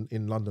one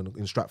in London,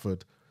 in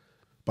Stratford.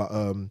 But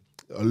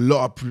a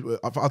lot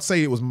of, I'd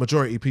say it was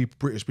majority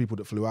British people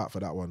that flew out for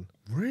that one.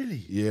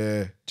 Really?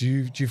 Yeah.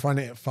 Do you find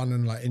it fun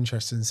and like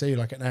interesting? Say you're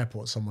like at an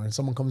airport somewhere and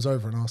someone comes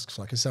over and asks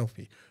for like a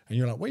selfie and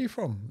you're like, where are you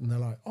from? And they're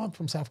like, oh, I'm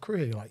from South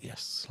Korea. You're like,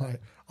 yes,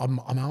 like I'm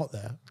out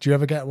there. Do you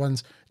ever get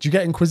ones? Do you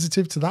get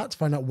inquisitive to that to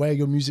find out where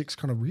your music's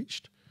kind of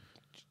reached?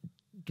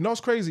 You know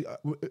what's crazy?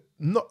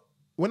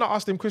 When I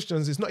ask them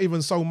questions, it's not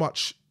even so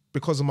much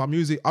because of my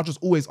music. I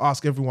just always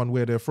ask everyone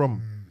where they're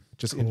from.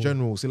 Just in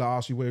general, still I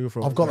ask you where you're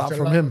from. I've got that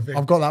from him.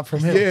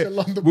 Yeah,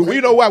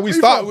 we know why we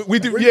start. We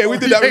did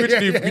that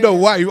originally. You know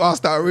why you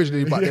asked that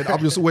originally, but then I'm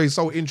just always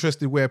so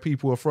interested where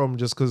people are from,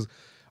 just because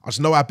I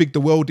just know how big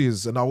the world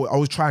is, and I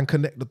always try and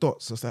connect the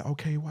dots. So it's like,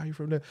 okay, why are you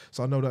from there?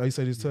 So I know that he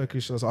said he's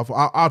Turkish. So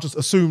I just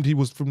assumed he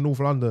was from North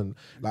London,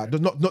 like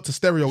not to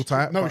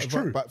stereotype. No, it's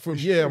true. But from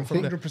I'm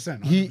from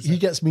 100%. He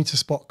gets me to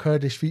spot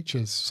Kurdish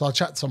features. So I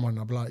chat to someone,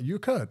 I'll be like, you a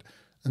Kurd?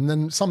 And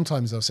then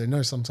sometimes they'll say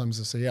no, sometimes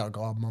they'll say, yeah. I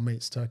go, oh, my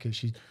mate's Turkish.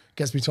 He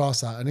gets me to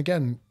ask that. And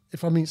again,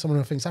 if I meet someone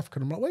who thinks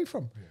African, I'm like, where are you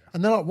from? Yeah.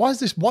 And they're like, why is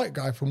this white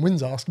guy from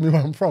Windsor asking me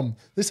where I'm from?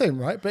 This ain't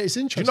right, but it's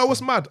interesting. Do you know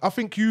what's mad? I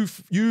think you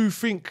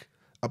think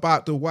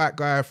about the white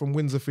guy from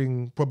Windsor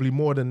thing probably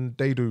more than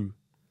they do.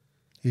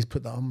 He's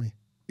put that on me.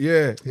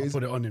 Yeah. I'll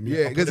put it on him.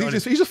 Yeah,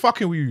 because he's just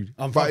fucking with you.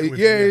 I'm fucking with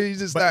him. He's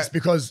just but it's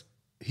because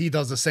he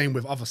does the same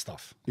with other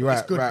stuff. Right,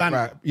 it's good banner.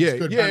 Right. Yeah,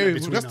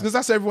 because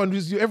that's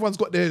everyone's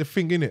got their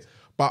thing in it.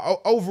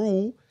 But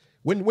overall,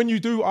 when you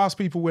do ask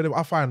people where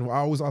I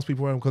always ask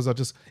people where because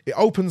it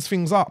opens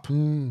things up. You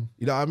know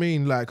what I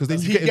mean? Like, because then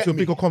you get into a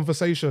bigger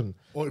conversation.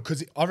 Or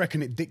because I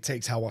reckon it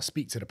dictates how I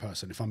speak to the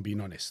person, if I'm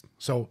being honest.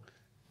 So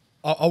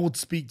I would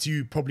speak to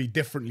you probably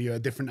differently or a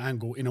different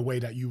angle in a way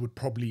that you would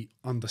probably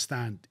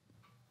understand,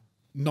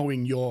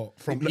 knowing you're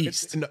from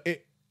East. Do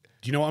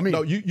you know what I mean?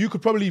 No, you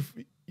could probably,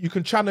 you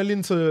can channel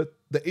into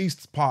the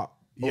East part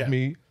of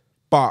me,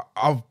 but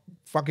I've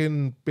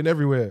fucking been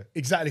everywhere.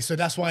 Exactly. So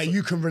that's why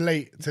you can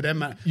relate to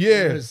them.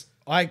 Yeah. Because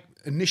I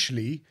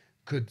initially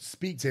could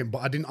speak to him, but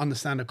I didn't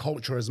understand the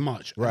culture as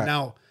much. Right. And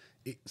now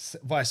it's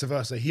vice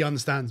versa. He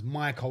understands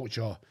my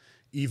culture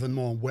even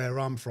more, where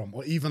I'm from.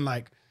 Or even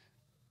like,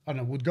 I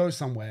don't know, would go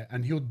somewhere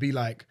and he would be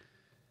like,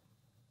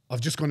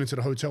 I've just gone into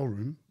the hotel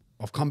room.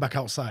 I've come back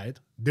outside.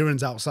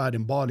 Darren's outside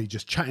in Bali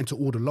just chatting to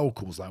all the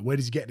locals. Like, where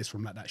does he get this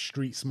from? Like that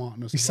street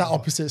smartness. He sat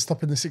opposite,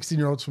 stopping the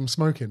 16-year-olds from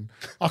smoking.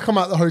 I come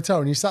out the hotel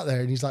and he sat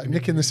there and he's like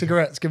nicking the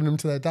cigarettes, giving them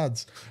to their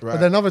dads. Right. But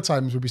then other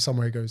times would be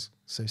somewhere he goes,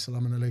 say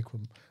salaam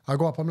alaikum. I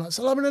go up, I'm like,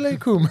 salaam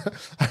alaikum.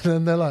 And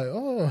then they're like,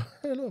 oh,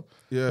 hello.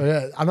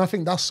 Yeah. And I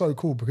think that's so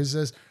cool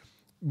because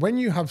when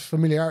you have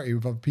familiarity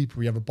with other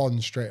people, you have a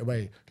bond straight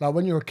away. Like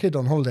when you're a kid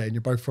on holiday and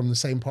you're both from the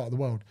same part of the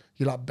world,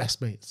 you're like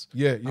best mates.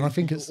 Yeah. And I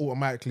think it's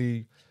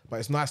automatically... But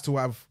it's nice to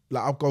have,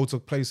 like, I'll go to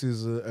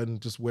places and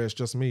just where it's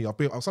just me.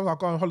 Sometimes I'll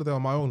go on holiday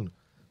on my own.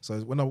 So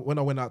when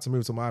I went out to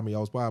move to Miami, I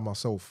was by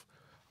myself.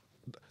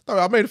 No,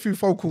 I made a few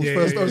phone calls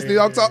first. Obviously,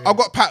 I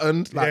got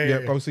patterned.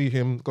 Like, go see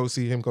him, go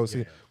see him.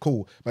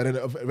 Cool. But then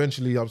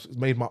eventually I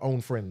made my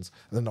own friends.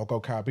 And then I'll go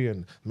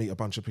Caribbean, meet a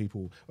bunch of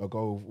people, or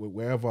go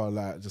wherever,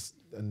 like,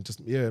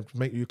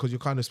 make you, because you're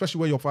kind of, especially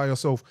when you're by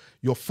yourself,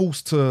 you're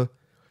forced to,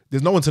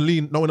 there's no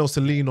one else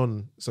to lean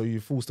on. So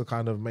you're forced to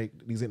kind of make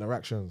these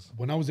interactions.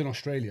 When I was in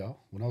Australia,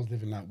 when I was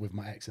living like with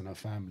my ex and her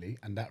family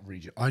and that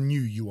region, I knew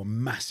you were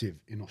massive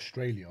in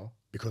Australia.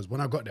 Because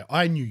when I got there,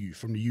 I knew you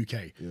from the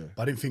UK,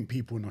 but I didn't think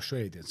people in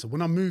Australia did. So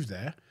when I moved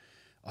there,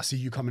 I see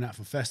you coming out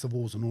for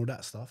festivals and all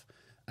that stuff.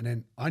 And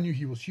then I knew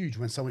he was huge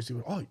when someone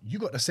said, oh, you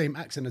got the same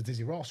accent as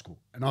Dizzee Rascal.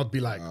 And I'd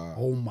be like,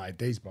 oh my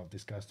days, bro,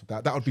 this guy's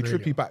talking That would be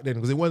trippy back then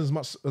because it wasn't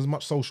as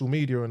much social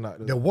media and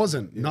that. There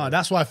wasn't. No,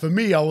 that's why for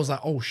me, I was like,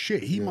 oh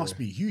shit, he must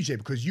be huge here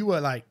because you were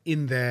like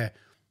in their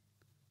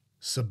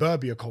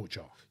suburbia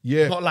culture.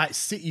 Yeah. Not like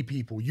city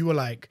people. You were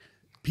like...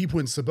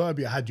 People in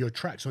suburbia had your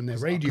tracks on their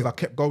radio. Because I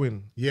kept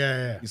going.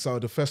 Yeah. So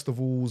the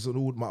festivals and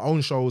all my own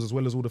shows as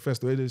well as all the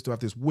festivals. They used to have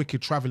this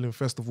wicked travelling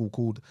festival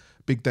called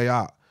Big Day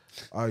Out.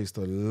 I used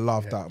to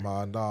love that,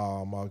 man.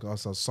 Oh my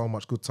gosh, so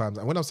much good times.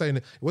 And when I'm saying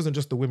it wasn't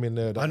just the women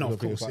there. I know, of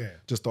course,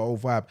 just the whole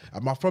vibe.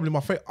 And my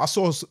favorite, I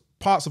saw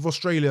parts of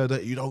Australia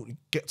that you don't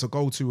get to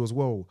go to as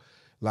well.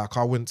 Like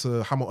I went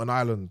to Hamilton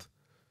Island.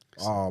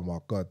 Oh my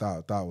God,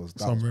 that was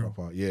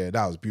proper. Yeah,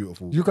 that was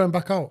beautiful. You're going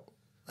back out?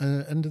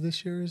 End of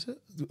this year, is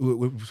it?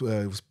 We're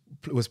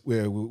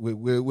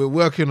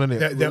working on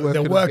it.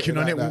 They're working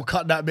on it. We'll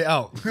cut that bit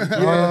out.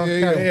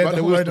 Yeah.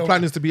 But the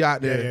plan is to be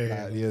out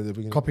there.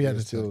 Copy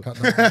editor.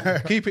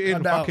 Keep it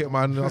in. Fuck it,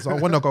 man. I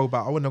want to go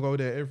back. I want to go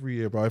there every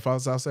year, bro. If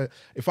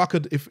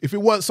it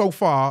weren't so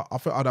far, I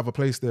felt I'd have a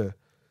place there.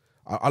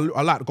 I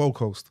like the Gold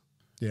Coast.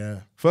 Yeah.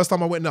 First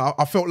time I went there,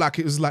 I felt like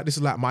it was like this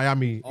is like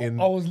Miami. I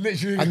was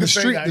literally. And the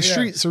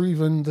streets are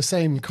even the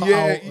same cut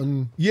out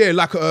and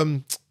like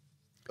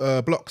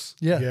blocks.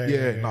 Yeah.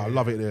 No, I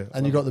love it there.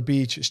 And you got the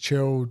beach, it's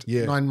chilled.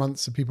 9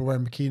 months of people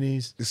wearing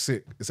bikinis. It's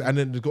sick. And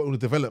then they've got all the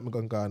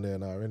development going there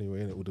now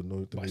anyway, innit? All the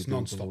new it's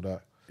non-stop. And all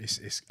that.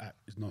 It's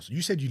non-stop.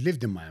 You said you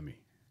lived in Miami.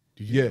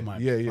 Did you live in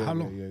Miami? How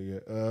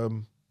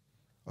long?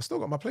 I still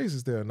got my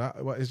places there and that,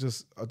 but it's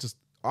just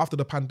after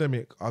the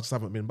pandemic, I just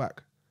haven't been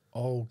back.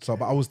 Oh, so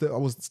but I was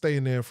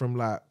staying there from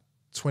like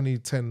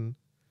 2010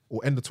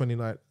 or end of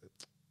 2009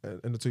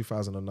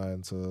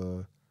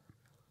 to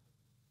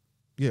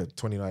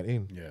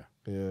 2019. Yeah.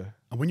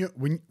 And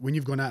when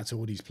you've gone out to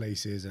all these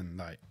places and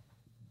like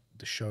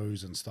the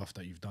shows and stuff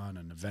that you've done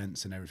and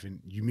events and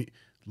everything, you meet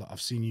like I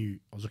was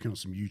looking on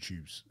some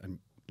YouTubes and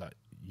like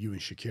you and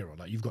Shakira,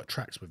 like you've got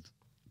tracks with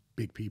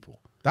big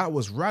people. That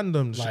was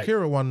random. Like,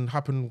 Shakira one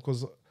happened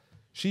because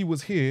she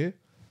was here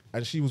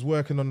and she was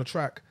working on the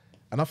track.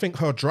 And I think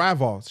her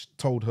driver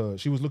told her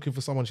she was looking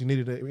for someone. She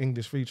needed an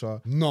English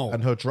feature. No.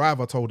 And her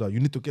driver told her, you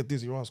need to get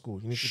Dizzee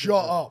Rascal. Shut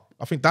up.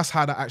 I think that's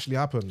how that actually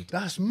happened.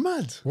 That's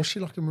mad. What's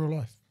she like in real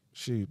life?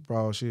 She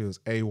was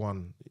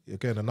A1.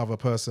 Again, another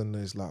person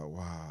is like,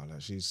 wow. Like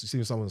she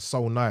seems someone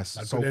so nice,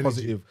 that's so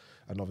positive.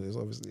 And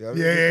obviously,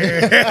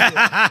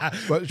 yeah.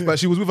 but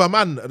she was with her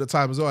man at the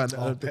time as well. And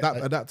at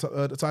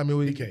the time, he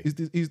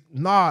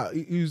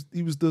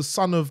was the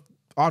son of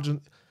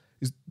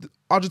he's the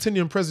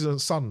Argentinian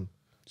president's son.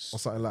 Or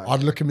something like that.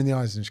 I'd look him in the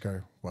eyes and just go,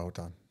 well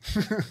done.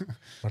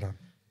 Well done.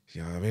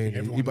 Yeah, I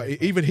mean, but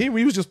even him,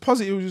 he was just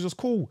positive. He was just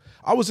cool.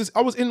 I was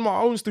in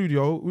my own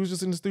studio. We was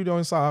just in the studio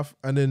in South,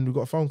 and then we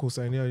got a phone call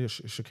saying, "Yeah,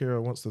 Shakira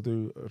wants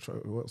to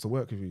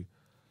work with you."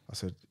 I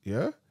said,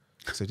 "Yeah."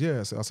 I said, "Yeah."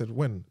 I said,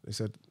 "When?" He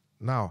said,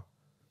 "Now."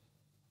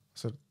 I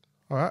said,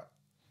 "All right,"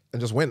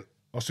 and just went.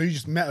 Oh, so you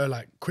just met her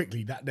like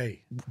quickly that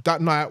day?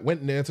 That night,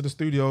 went there to the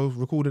studio,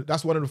 recorded.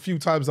 That's one of the few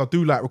times I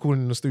do like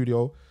recording in the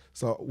studio.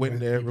 So I went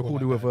there,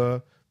 recorded with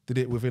her, did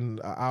it within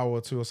an hour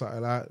or two or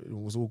something like that. It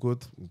was all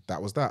good.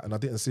 That was that. And I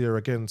didn't see her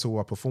again until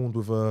I performed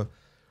with her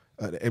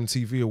at the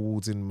MTV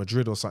Awards in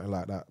Madrid or something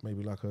like that.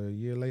 Maybe like a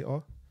year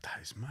later. That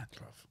is mad,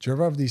 bruv. Do you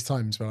ever have these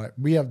times where like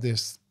we have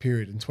this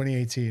period in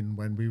 2018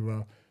 when we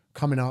were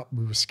coming up,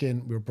 we were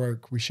skint, we were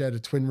broke. We shared a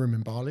twin room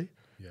in Bali.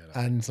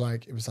 And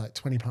like it was like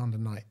 £20 a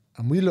night.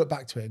 And we look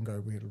back to it and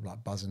go, we were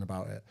like buzzing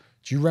about it.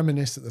 Do you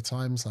reminisce at the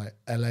times like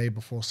LA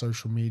before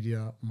social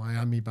media,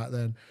 Miami back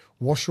then?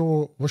 What's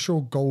your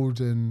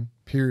golden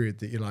period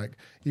that you like?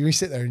 You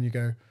sit there and you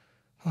go,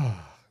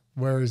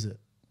 where is it?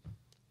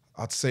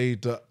 I'd say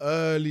the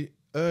early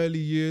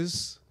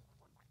years.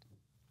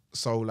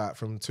 So like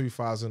from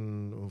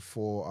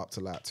 2004 up to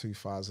like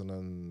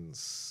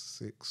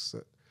 2006.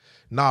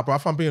 Nah, but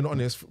if I'm being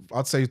honest,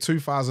 I'd say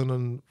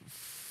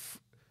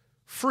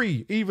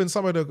 2003. Even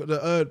some of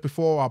the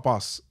before our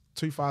bus,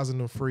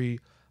 2003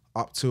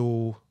 up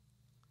till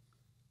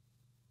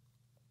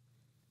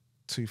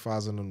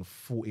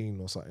 2014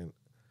 or something.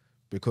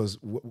 Because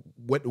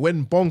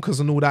when Bonkers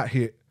and all that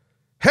hit,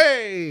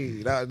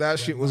 hey, that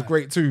shit was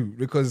great too.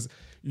 Because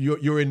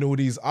you're in all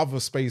these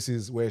other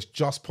spaces where it's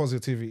just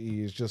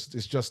positivity, it's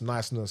just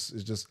niceness,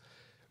 it's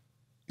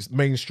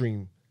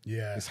mainstream.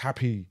 Yeah, it's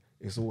happy.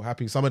 It's all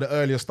happy. Some of the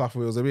earlier stuff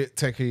was a bit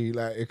techie,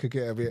 like it could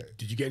get a bit.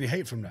 Did you get any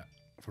hate from that?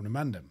 From the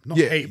man them? Not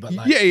hate, but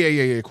like... Yeah,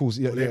 of course.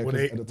 Yeah, were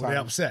they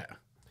upset?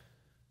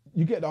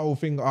 You get the whole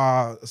thing,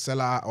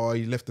 sell out, or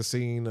you left the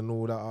scene and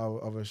all that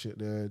other shit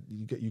there.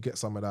 You get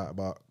some of that,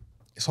 but...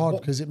 It's hard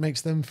because it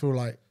makes them feel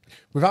like,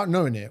 without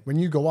knowing it, when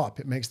you go up,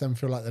 it makes them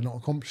feel like they're not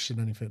accomplishing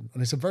anything.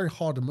 And it's a very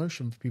hard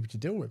emotion for people to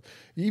deal with.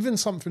 Even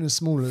something as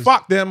small as...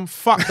 Fuck them,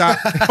 fuck that,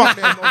 fuck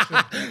their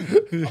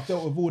emotion. I've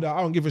dealt with all that.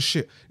 I don't give a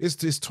shit. It's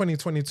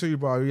 2022,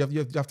 bro.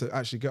 You have to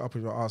actually get up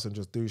with your ass and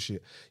just do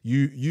shit.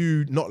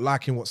 You not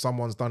liking what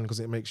someone's done because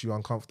it makes you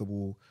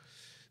uncomfortable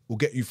will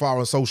get you far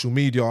on social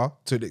media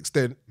to the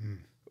extent,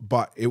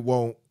 but it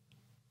won't...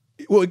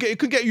 Well, it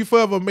could get you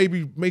further,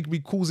 maybe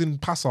causing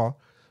passer,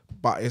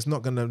 but it's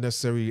not going to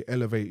necessarily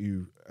elevate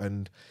you.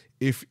 And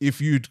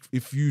if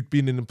you'd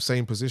been in the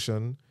same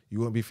position, you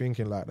wouldn't be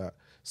thinking like that.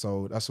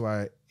 So that's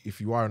why if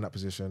you are in that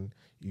position,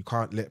 you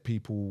can't let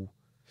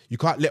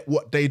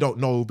what they don't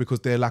know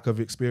because their lack of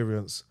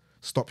experience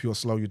stop you or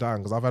slow you down.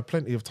 Because I've had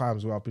plenty of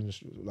times where I've been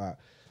like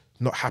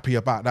not happy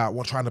about that,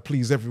 trying to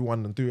please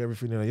everyone and do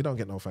everything. You don't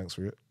get no thanks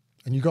for it.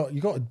 And you got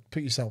to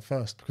put yourself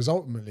first, because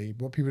ultimately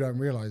what people don't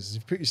realize is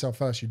if you put yourself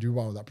first, you do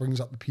well. That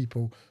brings up the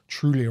people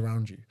truly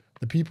around you.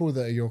 The people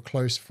that are your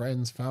close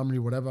friends, family,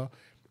 whatever,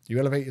 you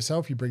elevate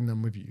yourself, you bring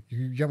them with you.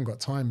 You haven't got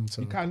time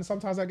to... You can.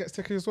 Sometimes that gets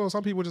ticky as well.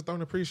 Some people just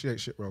don't appreciate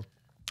shit, bro.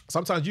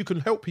 Sometimes you can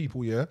help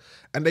people, yeah,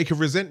 and they can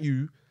resent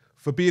you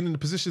for being in the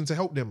position to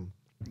help them.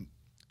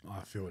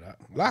 I feel that.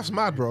 Life's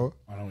mad, bro.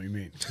 I know what you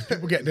mean.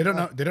 People they don't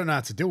know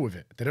how to deal with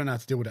it. They don't know how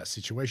to deal with that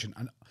situation.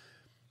 And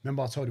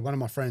remember I told you, one of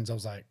my friends, I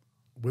was like,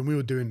 when we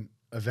were doing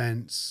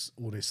events,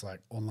 all this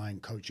like online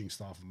coaching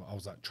stuff, I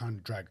was like trying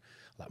to drag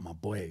like my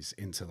boys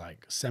into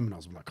like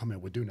seminars. I'm like, come here,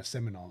 we're doing a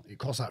seminar. It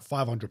costs like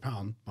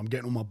 £500. I'm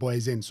getting all my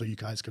boys in so you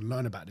guys can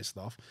learn about this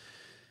stuff.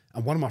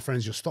 And one of my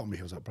friends just stopped me.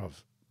 He was like, bruv,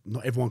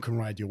 not everyone can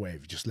ride your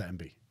wave. Just let him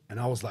be. And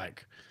I was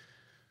like,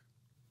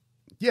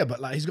 yeah, but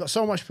like he's got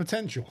so much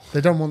potential.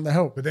 They don't want the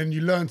help. But then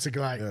you learn to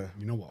like,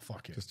 you know what,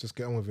 fuck it. Just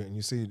get on with it. And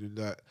you see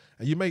that,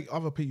 and you meet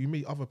other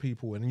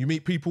people, and you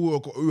meet people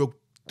who are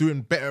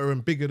doing better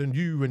and bigger than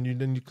you, and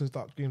then you can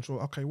start getting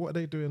sure, okay, what are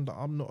they doing that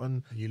I'm not?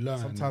 And you learn.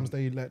 Sometimes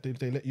they let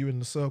you in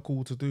the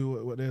circle to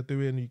do what they're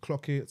doing. You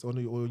clock it, or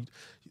you know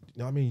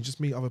what I mean. You just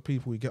meet other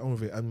people, you get on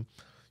with it, and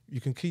you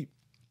can keep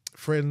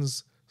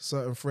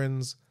certain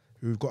friends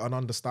who've got an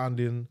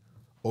understanding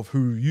of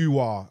who you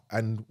are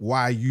and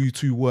why you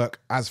two work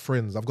as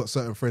friends. I've got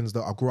certain friends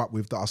that I grew up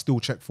with that I still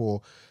check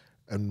for,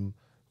 and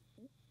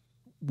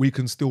we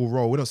can still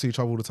roll. We don't see each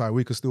other all the time.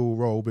 We can still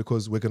roll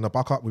because we're gonna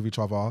buck up with each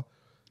other.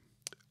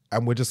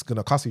 And we're just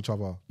gonna cuss each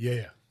other.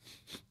 Yeah.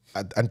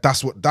 And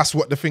that's what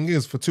the thing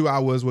is. For 2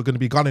 hours, we're gonna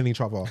be gunning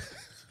each other.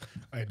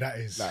 Hey, that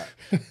is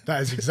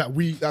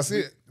exactly. That's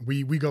it.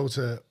 We go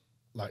to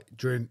like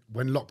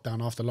when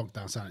after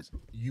lockdown silence.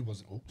 You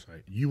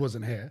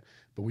wasn't here,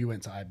 but we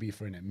went to IB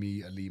for it.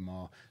 Me,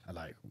 Alima, and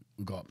like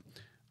we got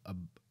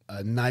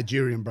a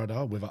Nigerian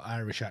brother with an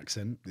Irish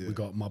accent. Yeah. We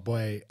got my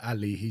boy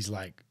Ali. He's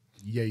like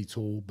yay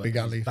tall, but Big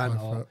Ali,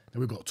 banter. Then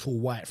we've got a tall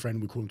white friend,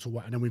 we call him tall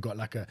white, and then we've got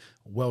like a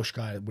Welsh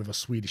guy with a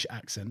Swedish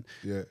accent.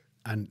 Yeah.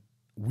 And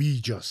we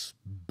just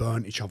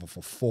burnt each other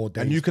for 4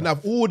 days. And you can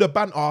have all the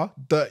banter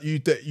that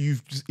you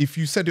if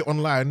you said it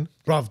online.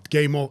 Bruv,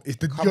 game on. It's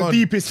your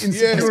deepest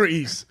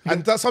insecurities. Yes.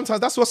 And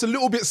sometimes that's what's a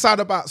little bit sad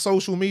about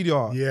social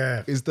media.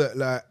 Yeah. Is that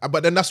like,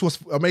 but then that's what's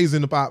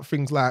amazing about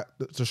things like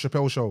the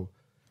Chappelle Show.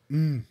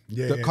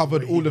 That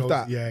covered all of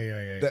that.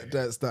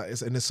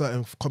 And there's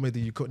certain comedy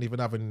you couldn't even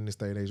have in this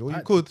day and age. Or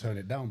you could turn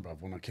it down, bruv.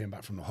 When I came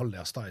back from the holiday,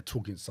 I started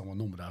talking to someone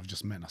normal that I've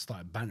just met, and I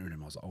started bantering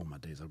him. I was like, oh my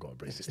days, I've got to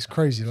break this. It's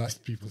crazy,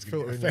 like people's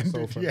getting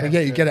offended. But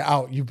you get it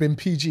out. You've been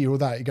PG, all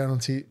that. You're going on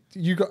TV.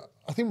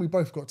 I think we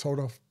both got told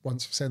off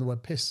once for saying the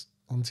word piss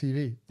on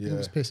TV. Yeah. It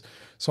was piss.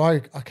 So I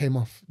came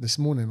off this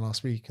morning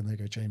last week, and they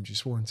go, James, you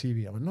swore on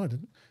TV. I went, no, I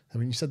didn't. I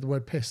mean, you said the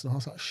word piss, and I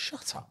was like,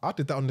 shut up. I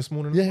did that on this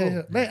morning.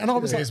 Yeah. Mate, and I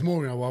was like, this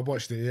morning I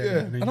watched it. Yeah.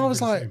 And I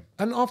was like,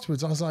 and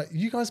afterwards I was like,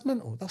 you guys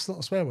mental? That's not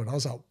a swear word. I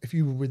was like, if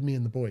you were with me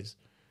and the boys,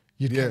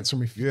 you'd cancel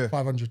me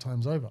 500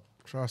 times over.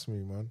 Trust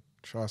me, man.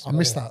 Trust me. I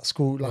miss that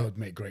school. Like, would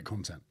make great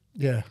content.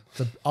 Yeah,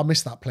 I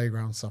miss that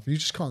playground stuff. You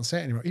just can't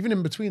say it anymore. Even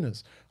in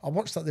betweeners. I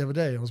watched that the other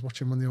day. I was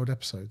watching one of the old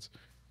episodes.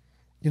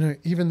 You know,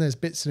 even there's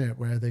bits in it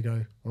where they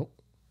go, oh,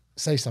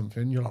 say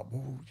something. You're like,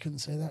 whoa, you couldn't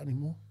say that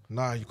anymore.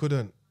 Nah, you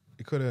couldn't.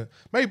 You couldn't.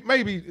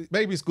 Maybe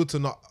it's good to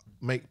not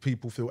make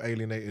people feel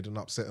alienated and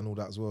upset and all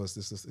that as well.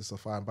 It's a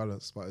fine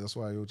balance, but that's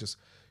why you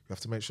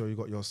have to make sure you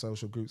got your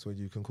social groups where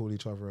you can call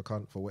each other a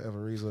cunt for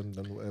whatever reason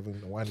and whatever,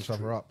 and wind each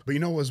other up. But you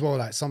know as well,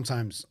 like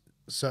sometimes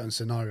certain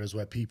scenarios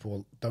where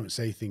people don't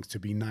say things to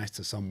be nice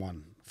to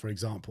someone. For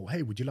example,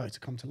 hey, would you like to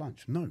come to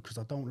lunch? No, because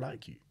I don't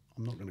like you.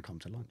 I'm not going to come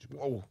to lunch.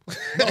 Whoa.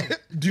 No.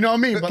 Do you know what I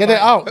mean? But Get it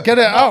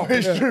out.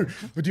 It's true.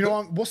 But do you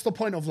know what's the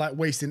point of like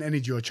wasting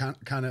energy or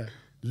kind of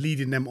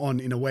leading them on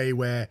in a way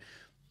where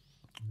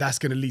that's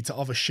going to lead to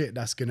other shit.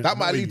 That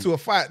might lead to a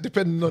fight,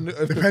 depending on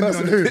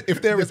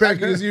if they're as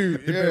angry as you.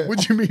 Yeah. What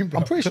do you mean,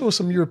 bro? I'm pretty sure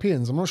some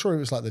Europeans. I'm not sure it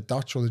was like the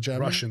Dutch or the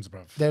German. Russians,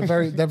 bro. They're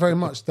very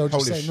much. They'll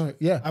just Polish. say no.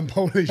 Yeah, I'm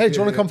Polish. Hey, do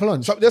you want to come for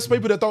lunch? So there's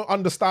people that don't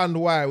understand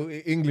why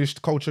English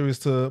culture is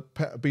to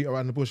beat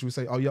around the bush. We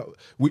say, oh yeah,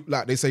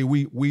 they say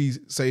we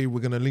say we're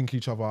gonna link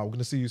each other. We're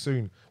gonna see you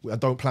soon. I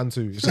don't plan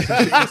to. It's just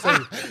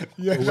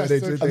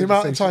the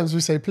amount of times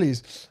we say,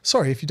 please,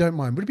 sorry, if you don't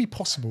mind, would it be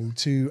possible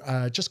to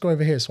just go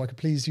over here so I could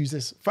please use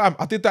this? Fam,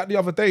 I did that the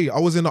other day. I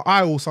was in an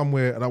aisle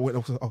somewhere and I went,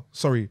 oh,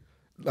 sorry.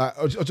 Like,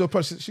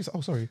 she said, oh,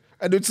 sorry.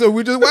 And then, so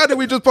why did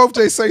we just both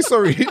say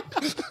sorry?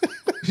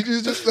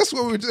 That's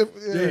what we did.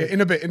 Yeah,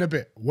 in a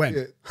bit.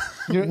 When?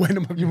 Yeah.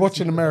 When you watch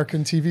an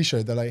American TV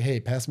show, they're like, hey,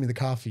 pass me the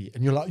coffee.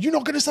 And you're like, you're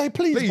not going to say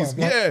please, please,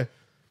 bro. yeah.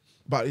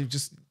 But it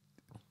just,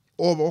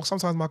 or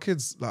sometimes my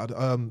kids, like,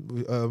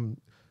 I'll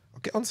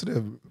get onto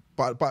them.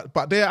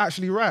 But they're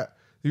actually right.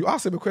 You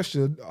ask them a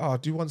question,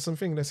 do you want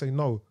something? And they say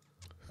no.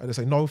 And they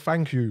say, no,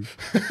 thank you.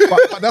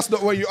 but that's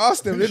not what you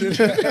asked them, is it?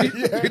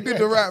 You did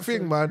the right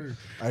thing, man.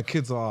 And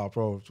kids are,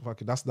 bro,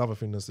 fucking, that's the other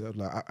thing that's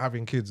like,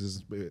 having kids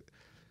is,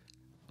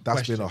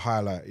 that's been a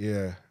highlight,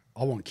 yeah.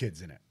 I want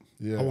kids in it.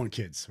 Yeah. I want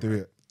kids. Do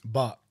it.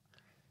 But,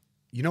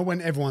 you know when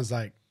everyone's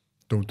like,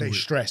 they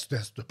stress,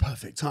 that's the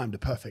perfect time, the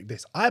perfect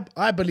this.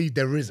 I believe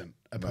there isn't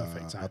a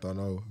perfect time. I don't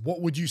know.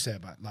 What would you say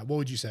about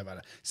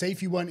that? Say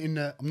if you weren't in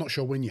the, I'm not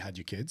sure when you had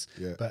your kids,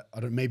 but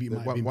I don't, maybe it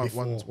might have been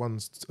before.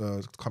 One's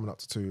coming up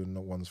to 2 and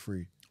one's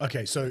 3.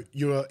 Okay, so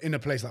you're in a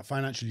place like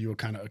financially, you were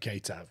kind of okay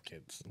to have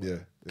kids. Yeah.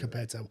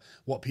 Compared to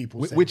what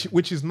people say.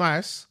 Which is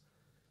nice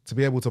to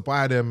be able to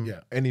buy them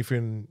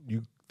anything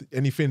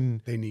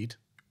they need.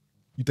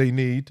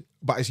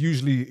 But it's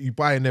usually you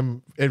buying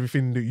them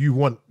everything that you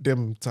want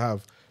them to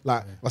have.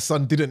 Like my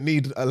son didn't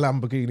need a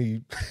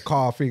Lamborghini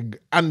car thing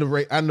and the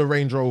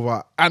Range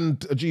Rover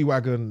and a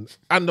G-Wagon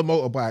and the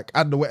motorbike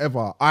and the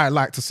whatever. I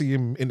like to see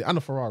him in and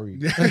a Ferrari.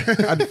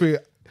 And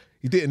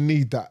he didn't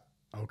need that.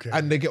 Okay.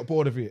 And they get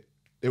bored of it.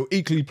 They'll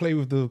equally play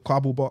with the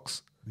cardboard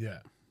box. Yeah.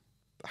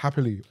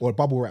 Happily. Or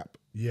bubble wrap.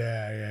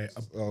 Yeah.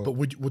 But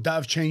would that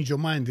have changed your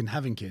mind in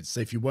having kids?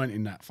 Say if you weren't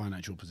in that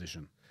financial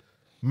position?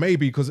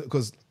 Maybe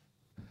because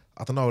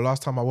I don't know.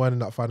 Last time I weren't in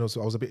that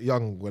financial, I was a bit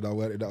young when I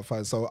weren't in that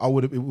fight. So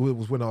it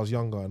was when I was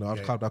younger, and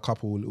I've had a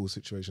couple little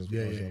situations when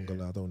I was younger.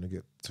 Like, I don't want to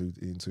get too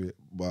into it,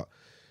 but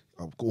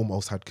I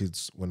almost had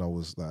kids when I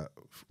was like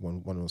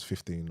when I was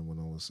 15 and when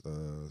I was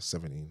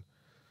 17.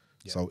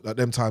 Yeah. So at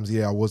them times,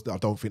 I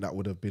don't think that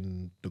would have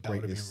been the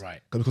greatest, right?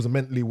 Because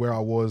mentally where I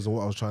was or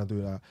what I was trying to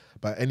do that.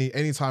 But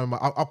any time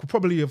I could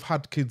probably have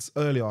had kids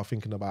earlier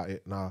thinking about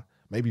it.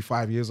 Maybe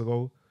 5 years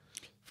ago.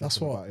 That's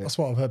what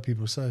I've heard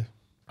people say.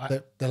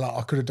 They're like,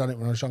 I could have done it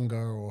when I was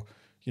younger, or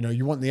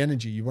you want the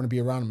energy, you want to be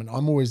around them. And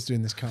I'm always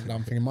doing this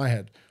countdown thing in my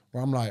head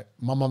where I'm like,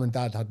 my mum and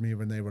dad had me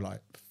when they were like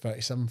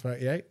 37,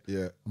 38. Yeah.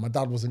 And my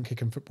dad wasn't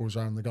kicking footballs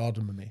around the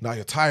garden with me. Now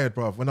you're tired,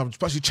 bro. When I'm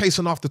especially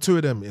chasing after 2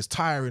 of them, it's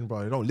tiring,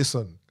 bro. You don't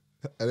listen.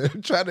 And they're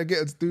trying to get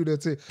them to do their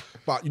thing.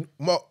 But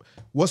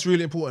what's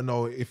really important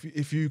though,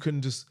 if you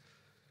can just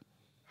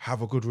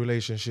have a good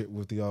relationship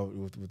with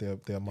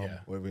their mum,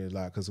 whatever,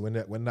 like, because when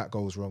that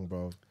goes wrong,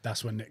 bro,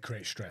 that's when it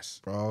creates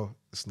stress, bro.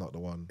 It's not the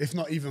one. If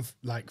not even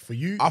like for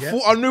you, I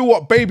thought I knew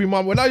what baby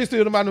mum. When I used to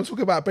hear the man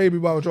talking about baby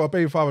mum drama,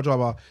 baby father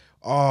drama,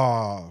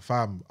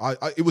 fam,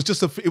 it was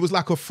just it was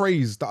like a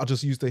phrase that I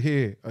just used to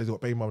hear. I got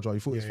baby mum drama.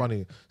 You thought it's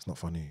funny? It's not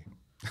funny.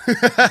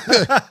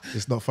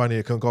 It's not funny.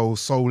 It can go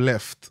so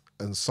left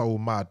and so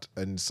mad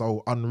and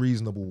so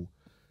unreasonable,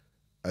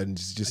 and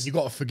you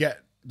got to forget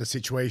the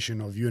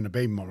situation of you and the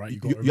baby mum, right?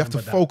 You have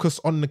to focus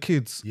on the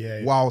kids,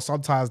 while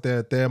sometimes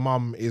their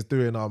mum is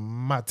doing a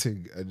mad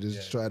thing and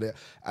just trying to,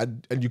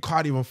 and you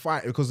can't even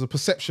fight because the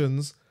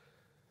perceptions.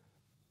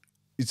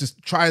 It's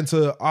just trying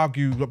to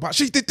argue, but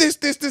she did this,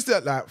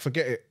 that. Like,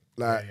 forget it.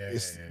 Like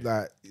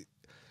like,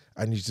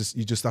 and you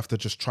just have to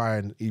just try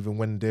and, even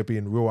when they're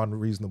being real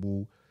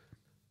unreasonable,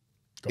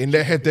 in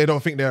their head they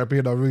don't think they're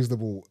being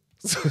unreasonable.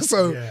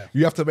 So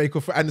you have to make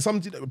and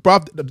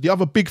bruv, the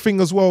other big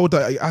thing as well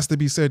that it has to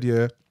be said,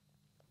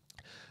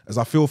 as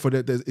I feel for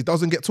it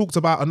doesn't get talked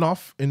about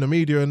enough in the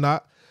media and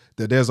that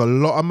there's a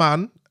lot of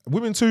man,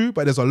 women too,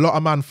 but there's a lot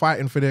of man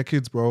fighting for their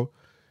kids, bro.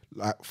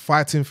 Like,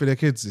 fighting for their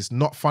kids. It's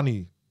not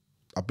funny.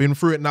 I've been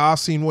through it now. I've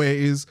seen where it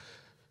is.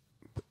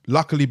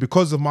 Luckily,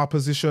 because of my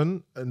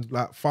position and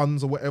like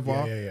funds or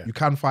whatever, you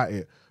can fight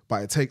it.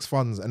 But it takes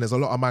funds, and there's a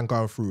lot of man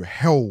going through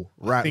hell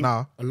right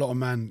now. A lot of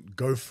men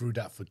go through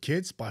that for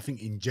kids, but I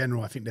think in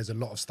general, there's a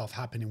lot of stuff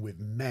happening with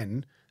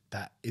men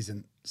that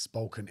isn't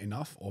spoken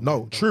enough. Or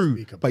no,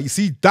 true. But you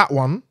see that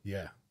one,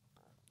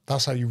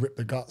 that's how you rip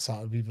the guts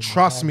out of even.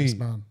 Trust me,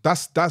 man.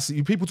 That's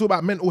you. People talk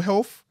about mental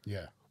health.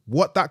 Yeah,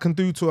 what that can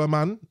do to a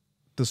man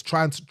that's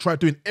trying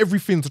doing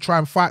everything to try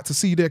and fight to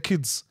see their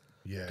kids.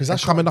 Yeah, because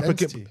that's coming up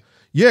against.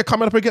 Yeah,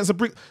 coming up against a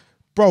brick.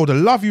 bro, the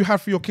love you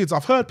have for your kids,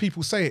 I've heard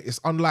people say it, it's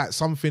unlike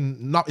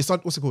something, what's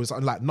it called? It's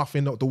unlike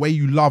nothing, the way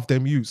you love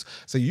them youths.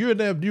 So you and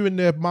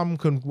their mum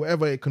can,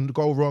 whatever it can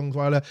go wrong,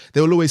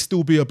 there will always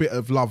still be a bit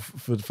of love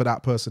for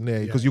that person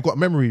there. Because you've got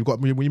memory, you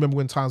remember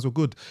when times were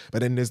good. But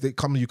then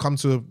you come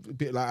to a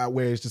bit like that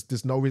where it's just,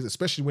 there's no reason,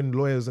 especially when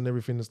lawyers and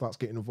everything starts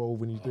getting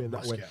involved when you're doing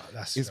that way.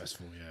 That's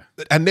stressful,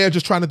 yeah. And they're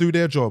just trying to do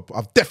their job.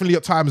 I've definitely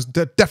at times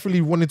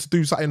definitely wanted to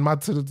do something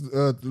mad to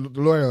the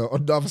lawyer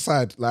on the other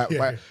side.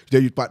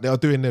 But they're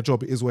doing their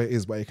job. It is what it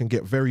is, but it can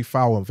get very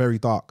foul and very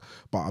dark.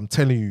 But I'm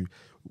telling you,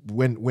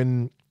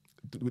 when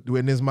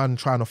there's man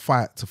trying to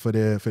fight for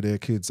their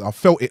kids, I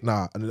felt it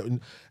now. And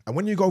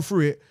when you go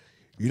through it,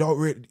 you don't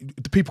really,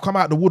 the people come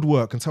out the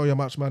woodwork and tell you how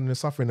much man they're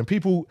suffering. And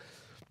people,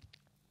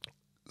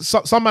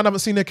 some man haven't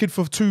seen their kid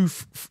for 2,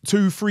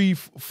 3,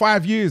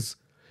 5 years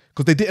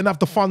because they didn't have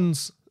the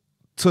funds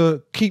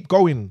to keep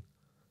going.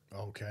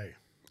 Okay.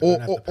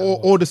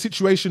 Or the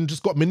situation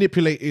just got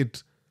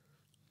manipulated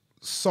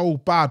so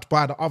bad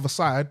by the other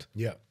side.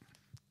 Yeah.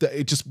 That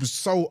it just was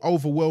so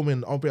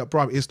overwhelming. I'll be like,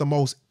 bro, it's the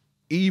most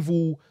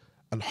evil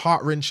and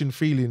heart-wrenching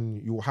feeling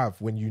you'll have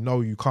when you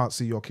know you can't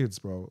see your kids,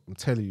 bro. I'm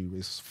telling you,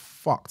 it's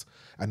fucked.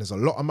 And there's a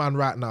lot of man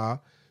right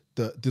now.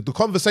 The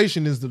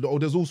conversation is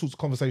there's all sorts of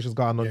conversations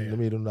going on in the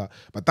media and that,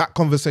 but that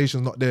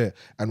conversation's not there.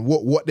 And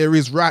what there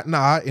is right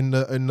now in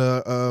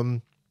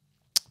the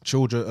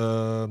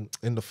children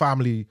in the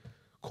family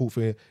court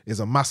thing is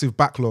a massive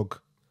backlog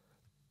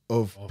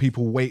of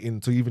people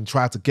waiting to even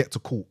try to get to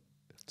court.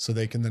 So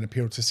they can then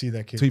appeal to see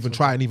their kids. To even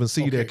try and even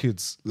see their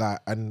kids.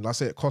 And I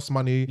say it costs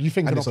money. You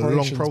think and it's a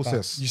long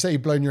process. You say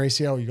you've blown your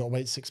ACL, you got to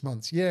wait 6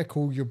 months. Yeah,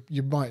 cool.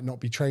 You might not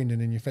be training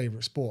in your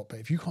favourite sport, but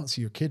if you can't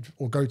see your kid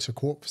or go to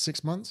court for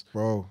 6 months,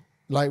 bro.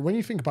 Like when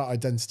you think about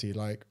identity,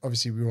 like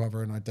obviously we all have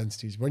our own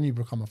identities. When you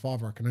become a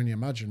father, I can only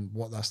imagine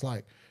what that's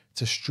like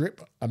to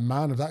strip a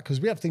man of that,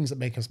 because we have things that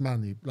make us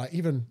manly. Like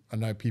even, I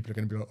know people are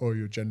going to be like, oh,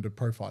 you're gender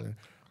profiling.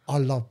 I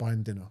love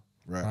buying dinner.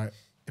 Right?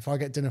 If I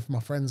get dinner for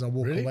my friends, I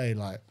walk away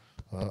like,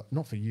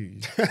 not for you.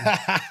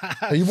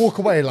 But you walk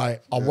away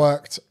like, I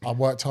worked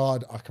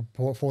hard, I can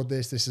afford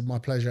this is my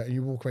pleasure, and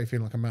you walk away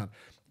feeling like a man.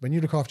 When you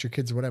look after your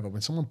kids or whatever,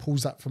 when someone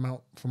pulls that from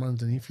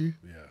underneath you.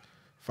 Yeah.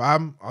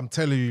 Fam, I'm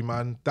telling you,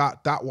 man,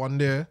 that one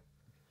there,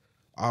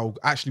 I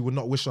actually would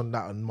not wish on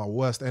that on my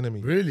worst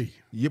enemy. Really?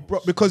 Yeah,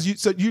 bro, because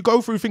you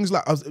go through things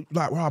like,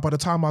 wow, by the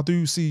time I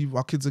do see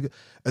our kids,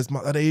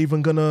 are they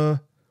even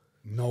gonna...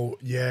 No,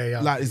 yeah.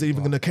 Like, is it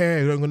even gonna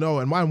care? You don't know.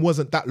 And mine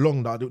wasn't that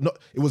long.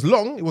 It was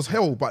long. It was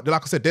hell. But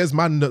like I said, there's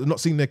man that not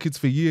seen their kids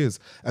for years,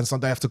 and some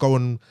they have to go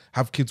and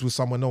have kids with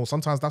someone else.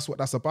 Sometimes that's what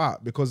that's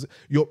about, because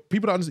you're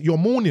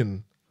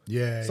mourning.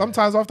 Yeah.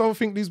 Sometimes I don't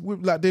think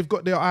they've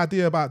got their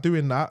idea about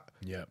doing that.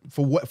 Yeah.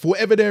 For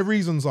whatever their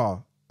reasons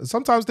are.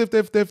 Sometimes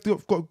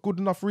they've got good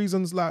enough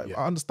reasons. Like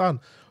I understand,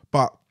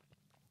 but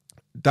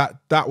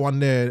that one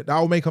there,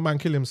 that'll make a man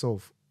kill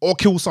himself or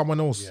kill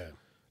someone else. Yeah.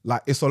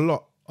 Like it's a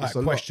lot.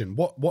 Question: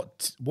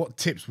 What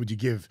tips would you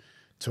give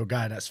to a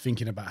guy that's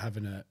thinking about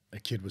having a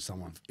kid with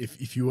someone?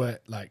 If you were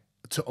like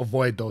to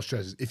avoid those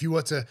stresses, if you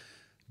were to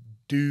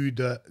do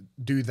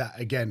that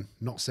again,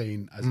 not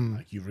saying as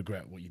like you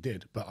regret what you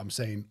did, but I'm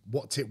saying,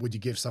 what tip would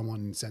you give someone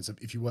in the sense of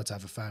if you were to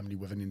have a family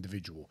with an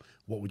individual,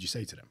 what would you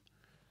say to them?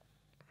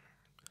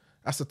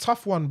 That's a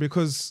tough one,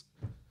 because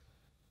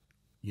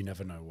you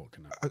never know what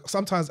can happen.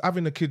 Sometimes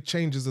having a kid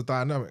changes the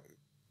dynamic.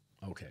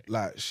 Okay,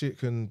 like shit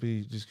can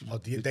be just.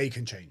 They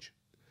can change.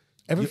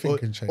 Everything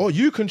can change. Or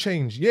you can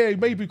change. Yeah,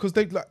 maybe, because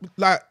they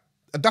like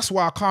that's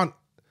why I can't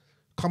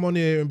come on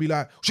here and be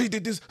like, she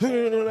did this. Yeah,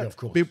 of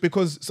course.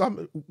 Because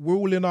we're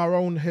all in our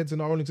own heads,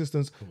 in our own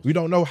existence. We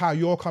don't know how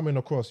you're coming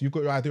across. You've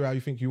got your idea how you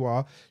think you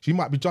are. She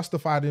might be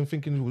justified in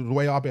thinking the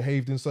way I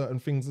behaved in certain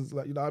things.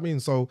 Like, you know what I mean?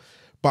 So,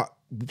 but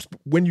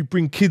when you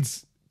bring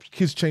kids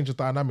change the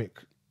dynamic.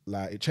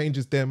 Like, it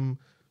changes them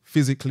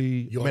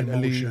physically, your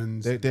mentally.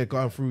 Emotions. They're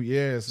going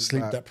through,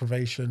 sleep like,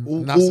 deprivation.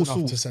 And that's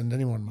enough to send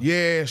anyone. Man.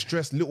 Yeah,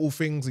 stress, little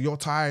things. You're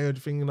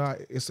tired, thing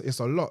like it's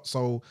a lot.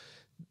 So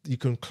you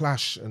can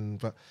clash,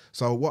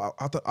 so what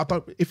I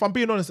don't. If I'm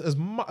being honest, as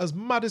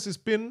mad as it's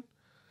been,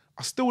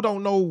 I still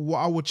don't know what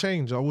I would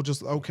change. I would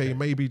just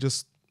maybe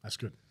just. That's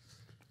good.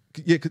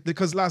 Yeah,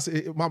 because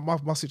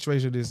my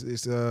situation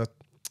is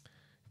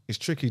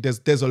tricky.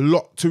 There's a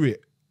lot to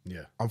it.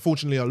 Yeah.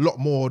 Unfortunately, a lot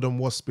more than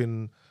what's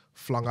been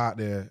flung out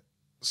there.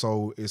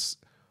 So it's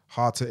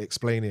hard to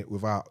explain it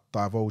without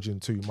divulging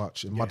too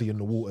much and muddying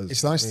the waters.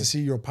 It's nice to see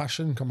your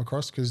passion come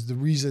across, because the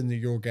reason that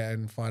you're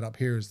getting fired up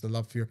here is the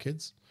love for your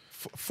kids.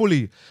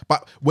 Fully.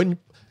 But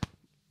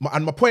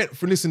my point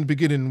from this in the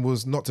beginning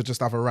was not to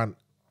just have a rant.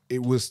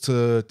 It was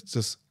to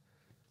just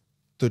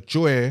the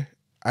joy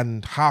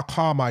and how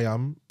calm I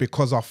am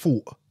because I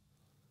fought.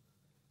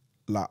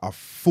 Like, I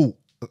fought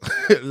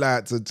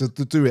like to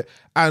do it.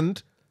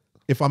 And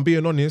if I'm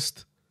being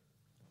honest,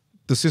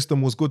 the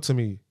system was good to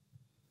me.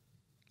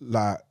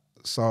 Like,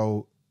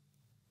 so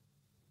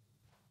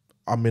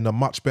I'm in a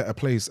much better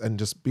place, and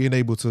just being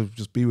able to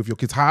just be with your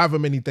kids, however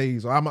many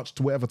days or how much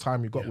to whatever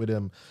time you got with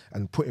them,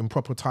 and putting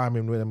proper time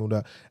in with them, all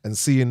that, and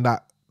seeing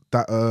that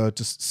that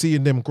just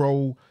seeing them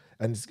grow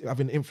and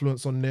having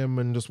influence on them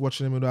and just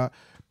watching them and that.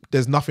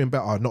 There's nothing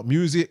better. Not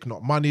music,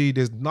 not money.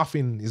 There's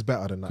nothing is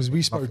better than that. Because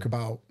we spoke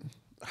about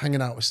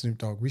hanging out with Snoop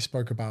Dogg. We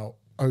spoke about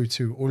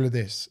O2, all of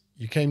this.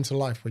 You came to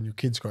life when your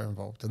kids got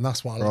involved. And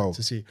that's what I like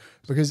to see.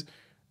 Because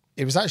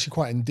it was actually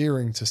quite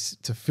endearing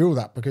to feel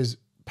that, because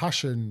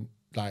passion,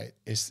 like,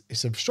 it's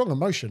a strong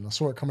emotion. I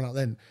saw it coming out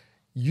then.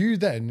 You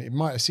then, it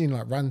might have seemed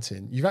like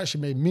ranting. You've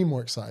actually made me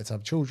more excited to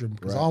have children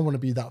because I want to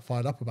be that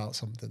fired up about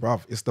something.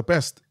 Bruv, it's the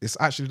best. It's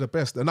actually the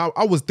best. And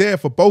I was there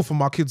for both of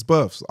my kids'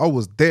 births. I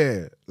was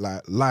there,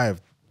 like, live.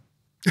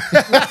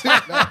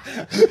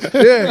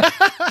 Yeah.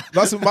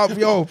 That's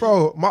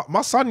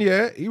my son,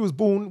 he was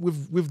born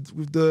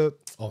with the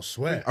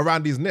swear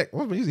around his neck.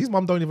 His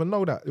mum don't even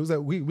know that. It was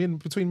like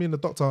between me and the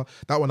doctor,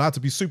 that one I had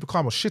to be super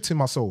calm. I was shitting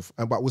myself,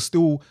 but was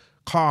still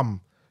calm.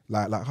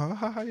 Like,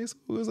 it's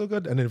all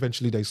good. And then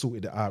eventually they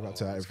sorted it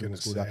out, everything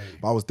was good.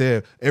 But I was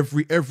there.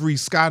 Every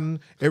scan,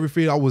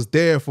 everything, I was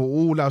there for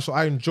all that. So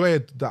I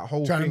enjoyed that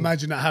whole Trying thing. to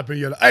imagine that happening.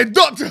 You're like, hey,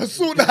 doctor,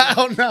 sort that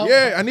out now.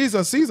 Yeah, and he's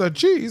a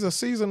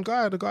seasoned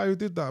guy, the guy who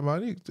did that,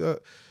 man.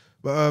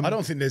 I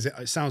don't think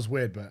it sounds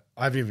weird, but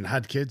I haven't even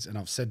had kids, and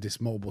I've said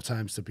this multiple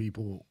times to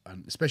people,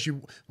 and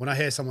especially when I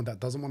hear someone that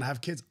doesn't want to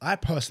have kids, I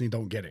personally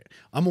don't get it.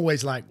 I'm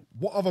always like,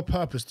 what other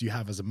purpose do you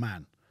have as a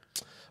man?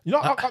 You know,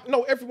 I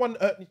know everyone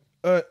at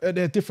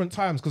their different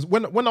times, because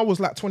when I was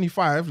like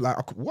 25,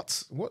 like,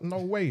 what? No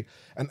way.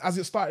 And as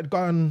I started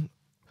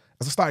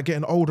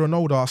getting older and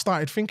older, I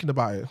started thinking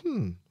about it.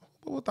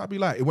 What would that be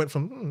like? It went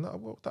from, what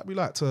would that be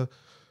like to,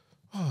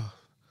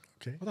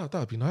 okay, well,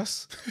 that'd be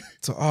nice,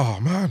 to,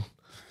 man,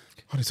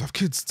 I need to have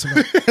kids. To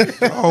like,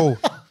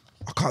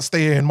 I can't stay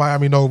here in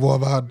Miami no more,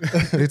 man.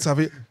 I need to have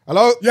it.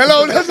 Hello?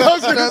 Yellow, that's what I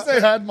was going to say.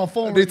 I had my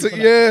phone. I need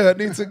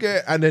to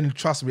get, and then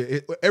trust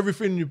me,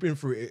 everything you've been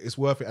through, it's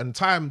worth it. And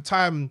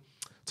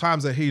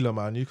time's a healer,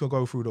 man. You can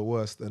go through the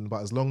worst,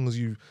 but as long as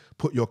you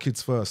put your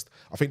kids first,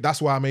 I think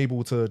that's why I'm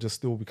able to just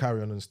still be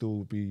carry on and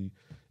still be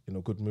in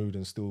a good mood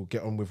and still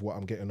get on with what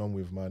I'm getting on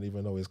with, man,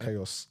 even though it's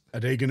chaos. Are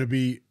they gonna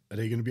be at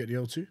the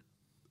L2?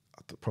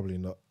 Probably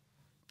not.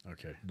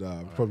 Okay.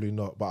 Nah, probably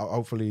not. But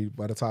hopefully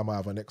by the time I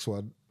have a next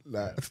one,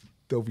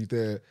 they'll be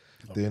there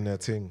doing their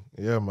thing.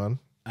 Yeah, man.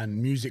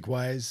 And music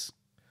wise,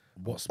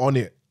 what's on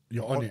it?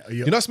 You're on it.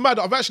 You know, it's mad.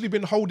 I've actually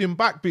been holding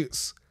back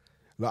bits.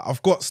 Like,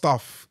 I've got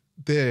stuff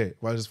there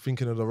where I was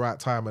thinking of the right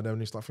time, and then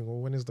you start thinking,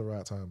 well, when is the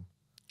right time?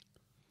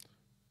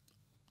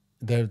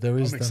 There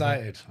is. I'm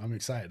excited. I'm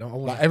excited.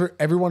 Like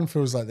everyone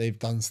feels like they've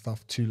done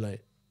stuff too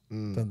late,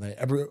 don't they?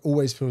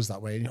 Always feels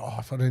that way.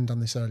 If I'd only done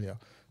this earlier.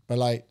 But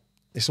like,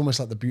 it's almost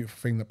like the beautiful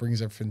thing that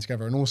brings everything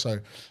together. And also,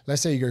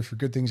 let's say you go through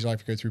good things in your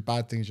life, you go through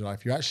bad things in your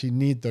life. You actually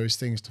need those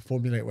things to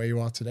formulate where you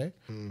are today.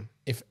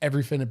 If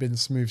everything had been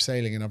smooth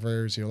sailing in other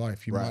areas of your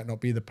life, you might not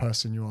be the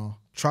person you are.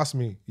 Trust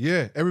me.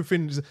 Yeah,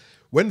 everything is,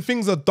 when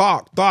things are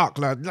dark,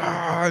 like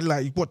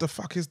what the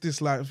fuck is this?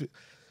 Like, of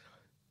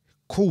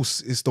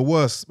course, it's the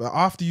worst. But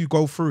after you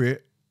go through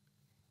it,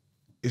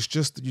 it's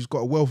just, you've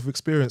got a wealth of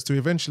experience to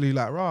eventually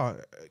like,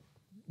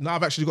 now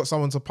I've actually got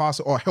someone to pass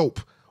it or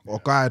help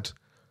or guide.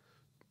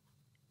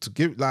 To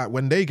give, like,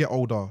 when they get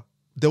older,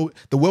 the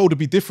world will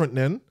be different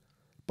then,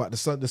 but the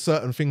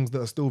certain things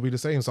that'll still be the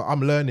same. So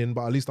I'm learning,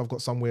 but at least I've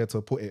got somewhere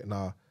to put it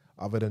now,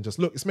 other than just,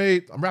 look, it's me,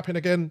 I'm rapping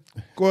again.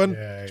 Go on, do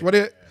you want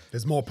it?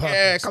 There's more purpose.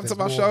 Yeah, come to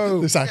my show.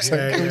 This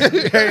accent.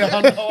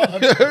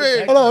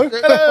 Hello.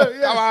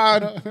 Come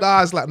on.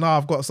 Nah, it's like,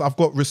 I've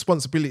got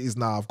responsibilities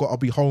now. I'll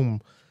be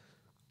home.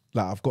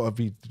 Like, I've got to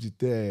be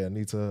there. I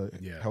need to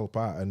help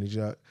out. And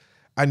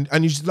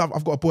you just love,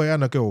 I've got a boy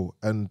and a girl.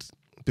 And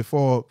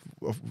before,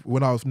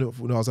 when I was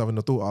having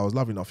a daughter, I was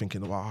loving her,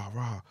 thinking, I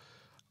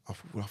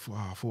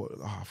thought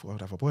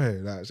I'd have a boy.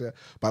 Like,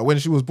 but when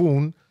she was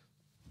born,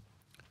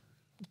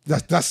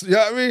 that's you know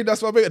what I mean?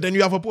 That's what I mean. Then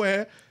you have a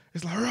boy,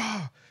 it's like,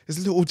 it's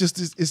little, it's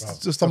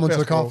just someone to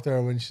look after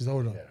her when she's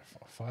older. Yeah,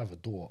 if I have a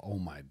daughter, oh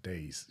my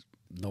days,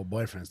 no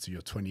boyfriends till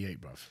you're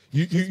 28, bruv.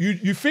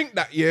 You think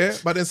that, yeah,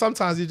 but then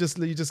sometimes you just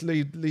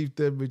leave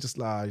them. We just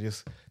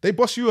they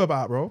boss you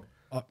about, bro.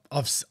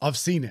 I've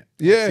seen it.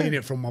 Yeah, I've seen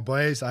it from my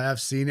boys. I have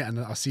seen it, and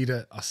I see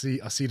the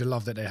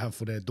love that they have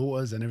for their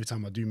daughters. And every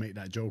time I do make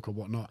that joke or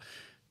whatnot,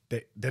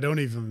 they don't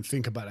even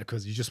think about it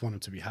because you just want them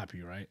to be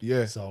happy, right?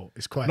 Yeah. So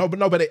it's quite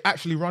but they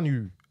actually run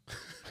you.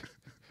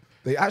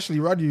 They actually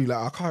run you. Like,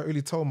 I can't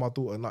really tell my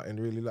daughter nothing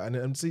really. Like,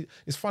 and see,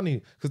 it's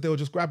funny because they'll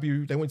just grab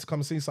you. They want to come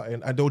and see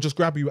something, and they'll just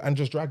grab you and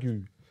just drag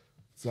you.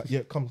 It's like,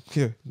 yeah, come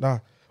here, nah.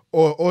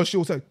 Or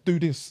she'll say, do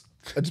this,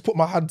 and just put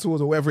my hand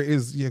towards or whatever it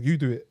is. Yeah, you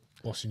do it.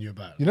 Bossing you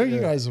about. You know, you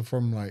guys are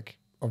from, like,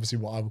 obviously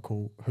what I would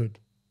call hood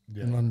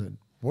in London.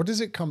 What does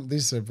it come?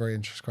 This is a very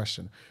interesting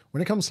question.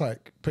 When it comes to,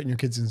 like, putting your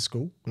kids in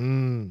school,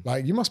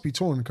 like, you must be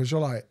torn because you're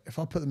like, if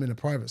I put them in a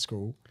private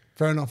school,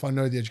 fair enough, I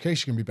know the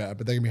education can be better,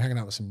 but they're gonna be hanging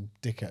out with some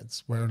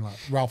dickheads wearing like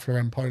Ralph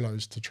Lauren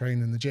polos to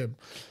train in the gym.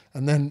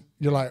 And then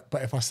you're like,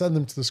 but if I send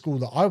them to the school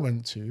that I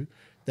went to,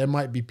 there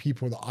might be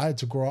people that I had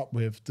to grow up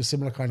with, the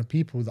similar kind of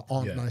people that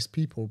aren't nice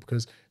people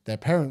because their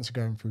parents are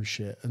going through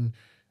shit. And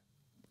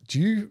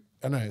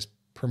I know it's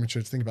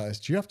premature to think about this.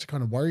 Do you have to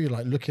kind of worry,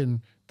 like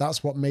looking,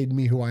 that's what made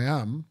me who I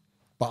am,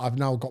 but I've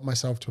now got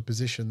myself to a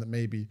position that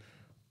maybe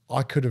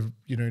I could have,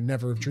 you know,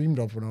 never have dreamed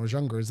of when I was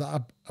younger. Is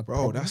that a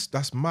bro? problem?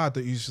 That's mad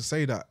that you should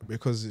say that,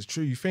 because it's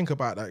true. You think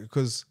about that,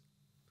 because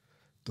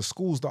the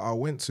schools that I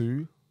went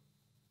to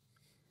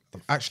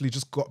have actually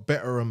just got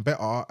better and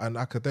better, and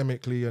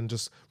academically and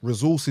just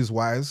resources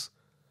wise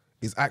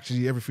is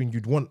actually everything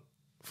you'd want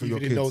for your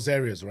kids. In those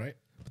areas, right?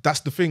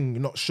 That's the thing,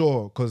 you're not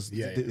sure, because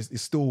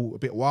it's still a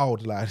bit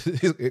wild. Like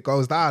it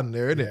goes down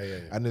there, innit?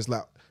 Yeah. And it's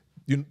like,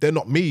 they're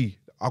not me.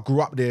 I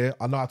grew up there.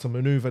 I know how to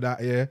maneuver that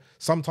here.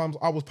 Sometimes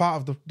I was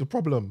part of the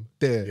problem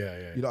there.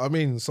 Yeah. You know what I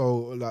mean? So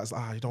like,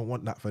 you don't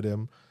want that for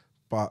them.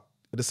 But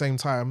at the same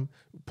time,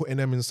 putting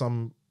them in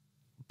some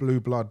blue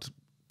blood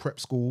prep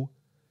school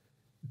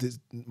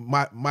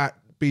might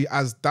be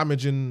as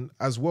damaging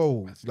as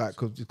well. Like,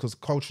 because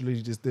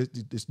culturally,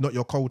 it's not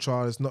your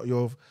culture. It's not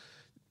your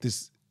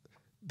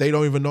they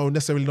don't even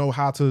necessarily know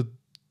how to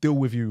deal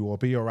with you or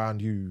be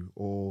around you,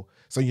 or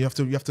so you have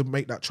to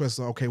make that choice.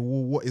 Okay,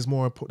 well, what is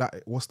more important?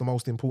 What's the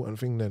most important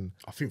thing then?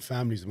 I think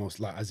family's the most,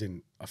 like, as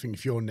in, I think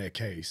if you're in their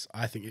case,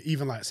 I think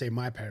even like, say,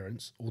 my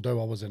parents, although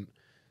I wasn't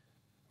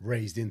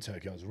raised in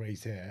Turkey, I was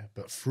raised here,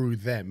 but through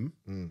them,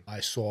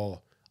 I saw,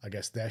 I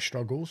guess, their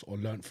struggles, or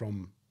learnt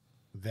from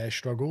their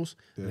struggles,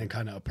 and then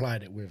kind of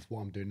applied it with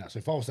what I'm doing now. So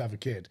if I was to have a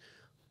kid,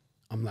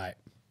 I'm like,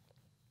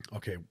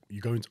 okay,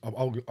 you go into, I'm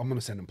going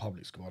to send them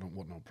public school. I don't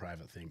want no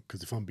private thing.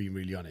 Because if I'm being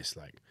really honest,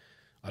 like,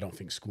 I don't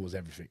think school is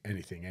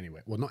anything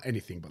anyway. Well, not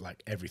anything, but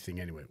like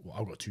everything anyway. Well,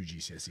 I've got 2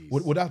 GCSEs.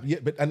 Well,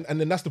 but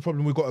then that's the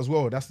problem we've got as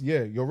well.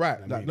 you're right.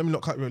 Like, let me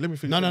not cut you. Let me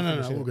finish.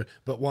 No, all good.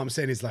 But what I'm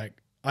saying is, like,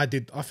 I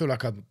feel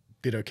like I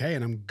did okay,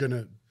 and I'm going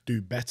to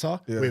do better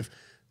with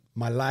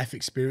my life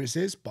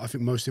experiences. But I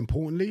think most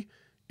importantly,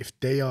 if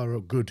they are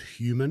a good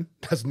human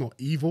that's not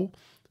evil,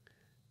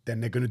 then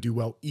they're going to do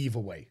well either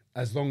way,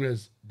 as long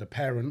as the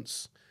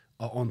parents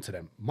are onto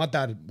them. My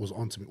dad was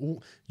onto me.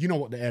 You know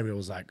what the area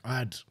was like? I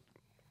had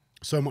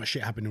so much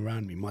shit happening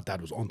around me. My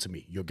dad was onto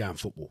me. You're going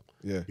football.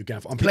 Yeah. You're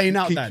going. I'm playing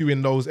out, Dad. Keep you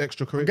in those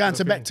extracurricular. I'm going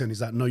to Beckton.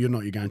 He's like, no, you're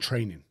not. You're going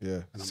training.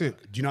 Yeah. Sick.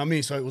 Like, do you know what I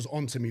mean? So it was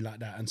onto me like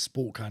that, and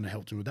sport kind of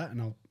helped me with that,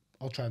 and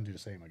I'll try and do the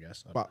same, I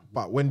guess.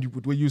 But when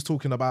you was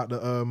talking about the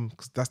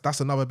 'cause that's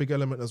another big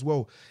element as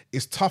well.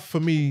 It's tough for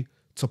me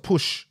to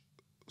push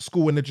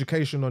school and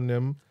education on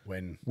them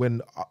when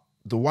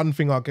the one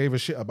thing I gave a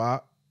shit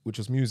about, which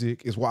was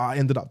music, is what I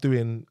ended up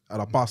doing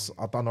at a bus.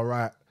 I've done all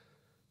right.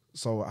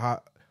 So I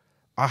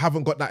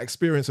haven't got that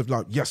experience of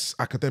like, yes,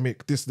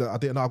 academic, this, that. I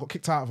didn't know. I got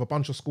kicked out of a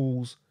bunch of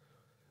schools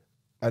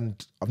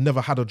and I've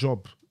never had a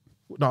job.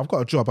 No, I've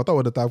got a job. I don't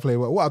want to downplay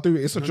what I do.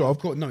 It's a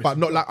job, but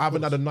not like I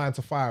haven't had a 9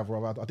 to 5,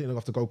 or I didn't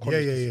have to go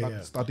college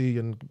to study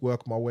and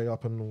work my way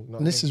up. And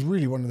this is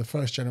really one of the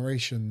first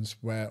generations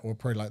where, or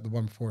probably like the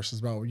one before us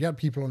as well. You had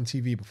people on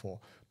TV before,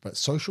 but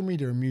social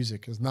media and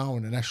music is now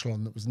in an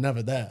echelon that was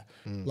never there.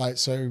 Like,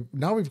 so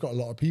now we've got a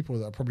lot of people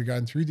that are probably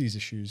going through these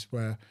issues,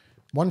 where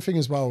one thing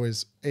as well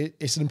is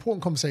it's an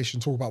important conversation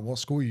to talk about what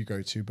school you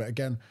go to. But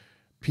again,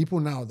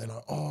 people now, they're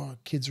like, oh,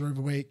 kids are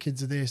overweight,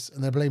 kids are this,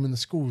 and they're blaming the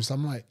schools.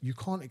 I'm like, you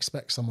can't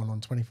expect someone on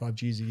 25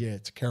 G's a year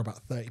to care about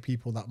 30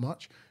 people that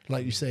much.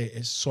 Like you say,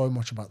 it's so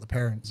much about the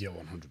parents. Yeah,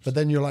 100%. But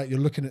then you're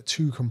looking at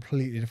 2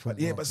 completely different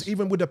worlds. But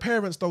even with the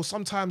parents though,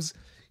 sometimes,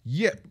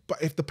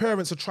 but if the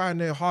parents are trying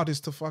their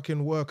hardest to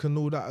fucking work and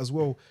all that as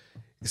well,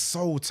 it's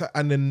so,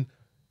 and then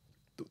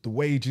the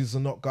wages are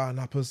not going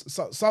up.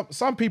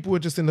 Some people are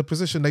just in the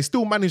position, they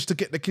still manage to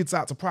get the kids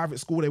out to private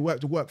school. They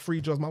work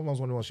 3 jobs. My mum's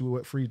one of them, she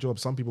work 3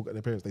 jobs. Some people get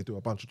their parents, they do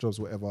a bunch of jobs,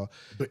 whatever.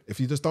 But if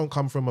you just don't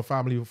come from a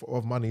family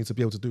of money to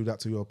be able to do that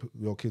to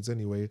your kids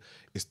anyway,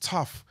 it's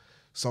tough.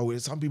 So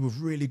some people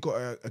have really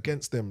got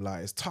against them.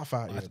 Like, it's tough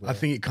out here. I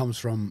think it comes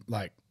from,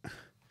 like,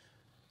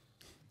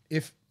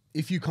 if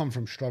you come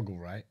from struggle,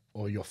 right,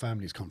 or your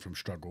families come from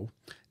struggle,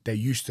 they're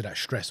used to that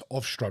stress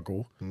of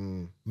struggle.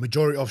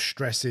 Majority of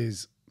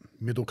stresses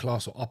middle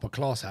class or upper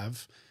class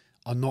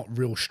are not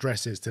real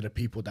stresses to the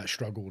people that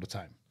struggle all the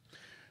time.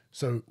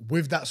 So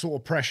with that sort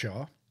of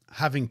pressure,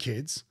 having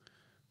kids,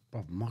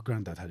 bro, my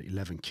granddad had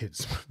 11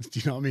 kids. Do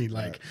you know what I mean?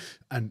 Like,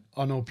 and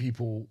I know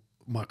people,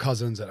 my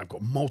cousins, that have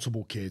got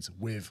multiple kids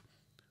with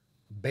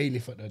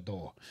bailiff at their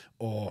door,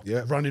 or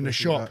running a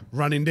shop,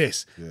 running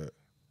this. Yeah.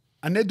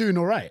 And they're doing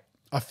all right.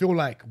 I feel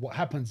like what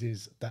happens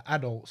is the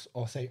adults,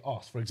 or say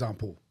us, for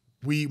example,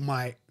 we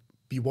might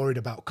be worried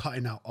about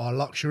cutting out our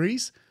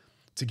luxuries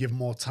to give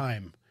more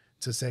time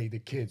to, say, the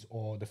kids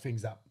or the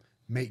things that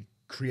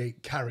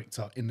create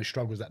character in the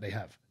struggles that they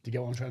have. Do you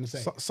get what I'm trying to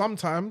say?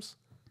 Sometimes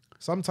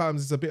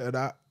it's a bit of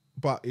that.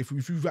 But if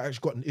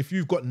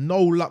you've got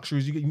no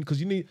luxuries,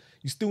 because you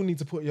still need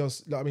to put do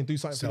something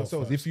for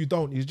yourself. If you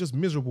don't, you're just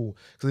miserable.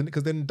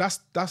 Because then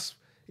that's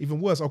even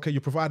worse. Okay, you're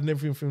providing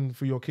everything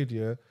for your kid,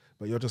 yeah,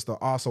 but you're just an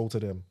arsehole to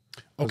them.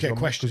 Okay,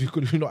 question.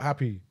 Because you're not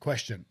happy.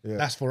 Question. Yeah.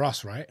 That's for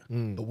us, right?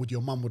 But would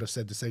your mum would have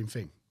said the same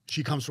thing?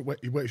 She comes from where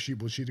was she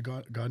the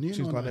Ghanaian?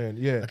 She's Ghanaian,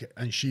 yeah. Okay,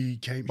 and she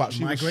came, but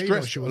she was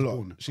stressed. She was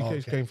born. She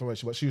came from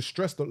it, but she was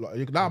stressed a lot.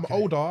 Now I'm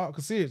older, I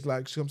can see it.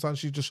 Like sometimes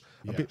she's just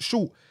a bit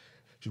short.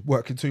 She's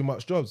working too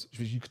much jobs.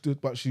 She could do,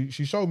 but she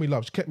showed me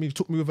love. She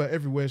took me with her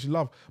everywhere she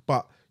loved.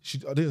 But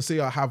I didn't see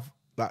her have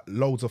like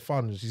loads of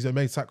fun. She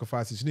made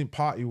sacrifices. She didn't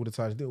party all the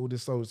time. She did all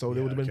this, so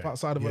there would have been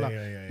outside of her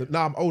life.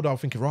 Now I'm older, I'm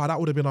thinking, right, that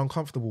would have been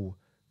uncomfortable.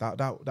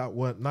 That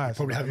weren't nice. You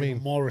probably have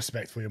even more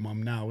respect for your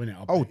mum now,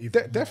 innit? Oh,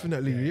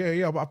 definitely,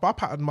 yeah. But I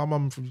patterned my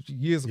mum from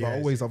years ago.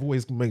 I've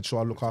always made sure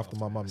I look after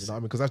my mum. You know what I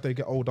mean? Because as they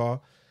get older,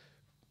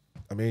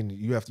 I mean,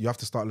 you have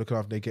to start looking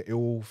after. They get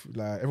ill,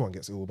 like everyone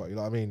gets ill, but you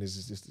know what I mean?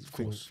 It's just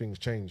things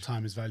change.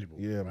 Time is valuable.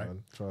 Yeah, right?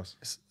 man. Trust.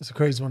 It's a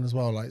crazy one as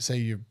well. Like,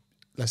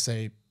 let's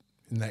say in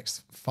the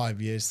next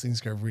 5 years,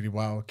 things go really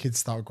well. Kids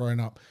start growing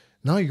up.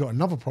 Now you got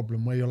another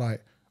problem where you're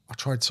like, I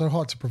tried so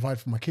hard to provide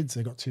for my kids,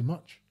 they got too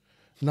much.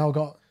 Now I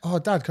got, oh,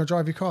 Dad, can I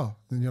drive your car?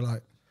 And you're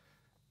like,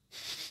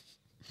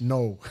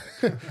 no,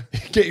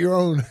 get your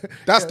own.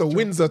 That's the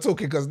Windsor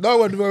talking, because no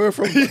one went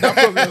from that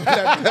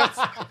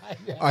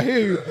problem. I hear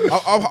you.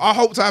 I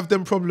hope to have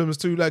them problems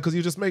too, like, because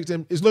you just make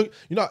them. It's like,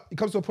 you know, it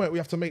comes to a point where we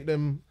have to make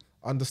them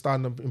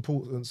understand the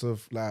importance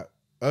of like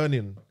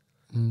earning,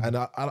 and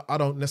I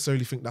don't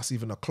necessarily think that's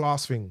even a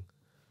class thing,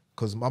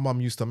 because my mum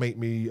used to make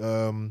me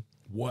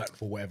work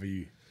for whatever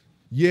you.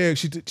 Yeah,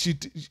 she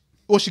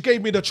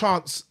gave me the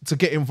chance to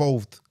get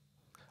involved.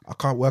 I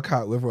can't work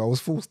out whether I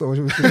was forced or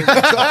but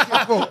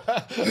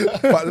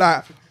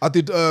like I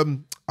did.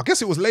 I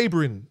guess it was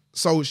labouring.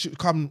 So she'd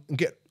come and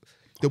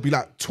there'll be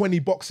like 20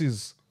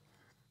 boxes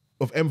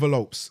of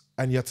envelopes,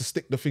 and you had to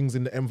stick the things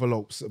in the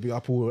envelopes. It'll be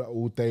up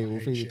all day, all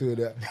things doing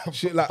that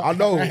shit. Like I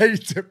know, I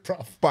hate it,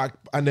 bro. But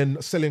and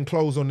then selling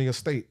clothes on the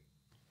estate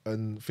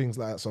and things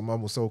like that. So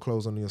mum will sell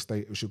clothes on the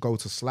estate. We should go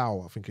to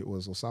Slough, I think it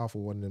was, or South,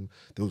 or one of them.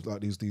 There was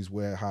like these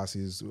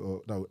warehouses.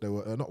 No, they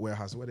were not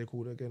warehouses. What are they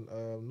called again?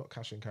 Not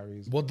cash and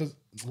carries. What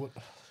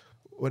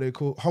are they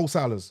called?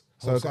 Wholesalers.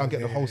 So I go and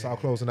get the wholesale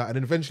clothes and that. And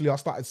then eventually I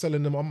started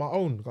selling them on my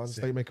own.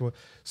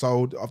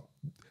 So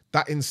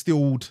that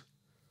instilled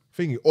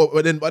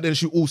thingy. But then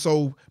she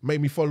also made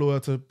me follow her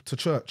to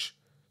church.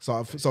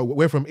 So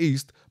we're from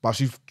East, but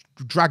she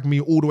dragged me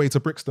all the way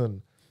to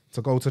Brixton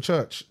to go to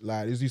church.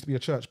 Like, there used to be a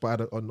church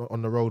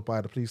on the road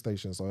by the police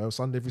station. So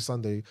every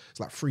Sunday,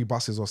 it's like 3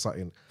 buses or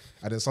something.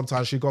 And then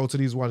sometimes she'd go to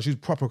these ones. She's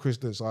proper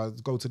Christian, so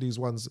I'd go to these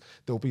ones.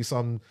 There'll be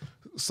some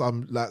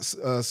like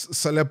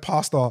celeb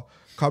pastor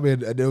come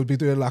in, and they'll be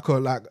doing like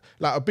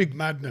a big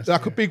madness,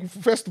 like a big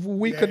festival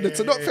weekend.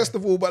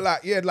 Festival, but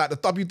like the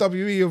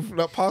WWE of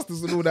like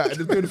pastors and all that.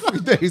 And they're doing 3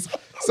 days.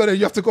 So then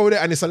you have to go there,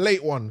 and it's a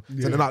late one.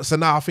 Yeah. So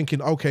now I'm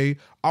thinking, okay,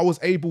 I was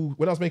able,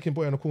 when I was making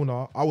Boy in the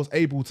Corner, I was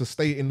able to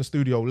stay in the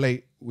studio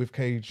late with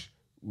Cage,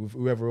 with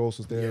whoever else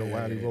was there,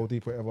 Wiley, Roll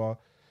Deep, whatever,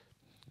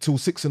 till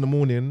 6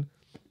 a.m,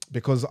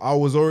 because I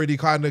was already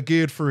kind of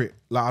geared for it.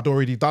 Like, I'd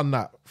already done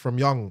that from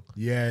young.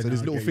 Yeah. So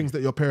there's little things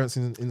that your parents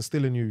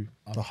instill in you.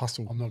 The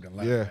hustle. I'm not gonna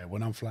lie. Yeah.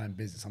 When I'm flying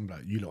business, I'm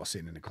like, you lot are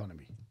sitting in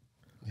economy.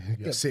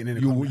 You're sitting in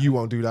economy. You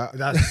won't do that.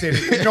 That's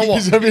it. You know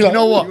what? You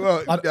know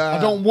what?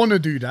 I don't want to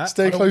do that.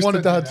 Stay close to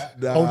Dad.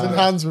 Holding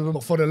hands with him.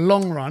 But for the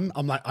long run,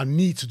 I'm like, I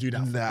need to do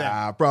that.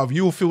 Nah, bruv,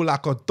 you'll feel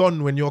like a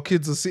don when your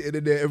kids are sitting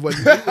in there. When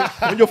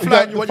you're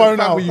flying, you want your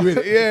family you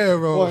in. Yeah,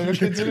 bro. What, your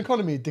kids in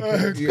economy?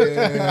 Yeah.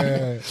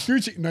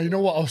 Gucci. No, you know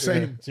what I was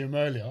saying to him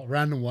earlier?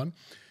 Random one.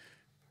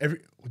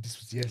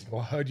 This was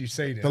I heard you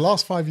say this. The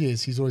last 5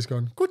 years, he's always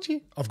gone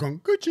Gucci. I've gone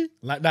Gucci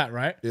like that,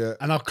 right? Yeah.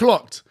 And I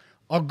got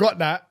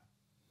that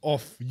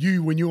off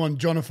you when you were on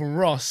Jonathan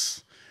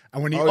Ross,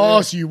 and when he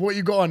asked you what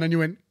you got on, and you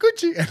went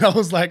Gucci, and I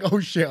was like, oh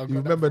shit, you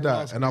remember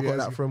that? And I got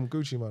that from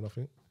Gucci, man. I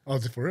think. Oh,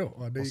 is it for real?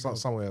 Oh, there you go.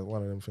 Somewhere,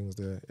 one of them things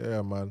there.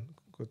 Yeah, man.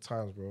 Good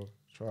times, bro.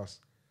 Trust.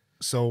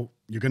 So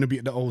you're gonna be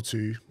at the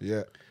O2.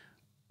 Yeah.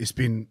 It's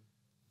been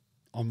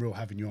unreal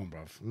having you on,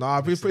 bruv.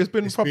 Nah, it's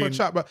been proper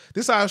chat, but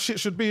this is how shit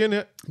should be,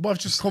 innit? But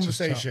it's just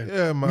conversation.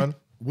 Yeah, man.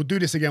 We'll do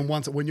this again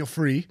once when you're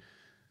free,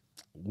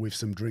 with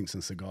some drinks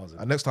and cigars.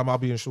 And next time I'll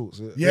be in shorts.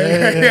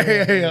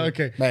 Yeah.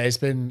 Okay. Mate, it's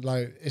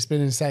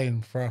been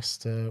insane for us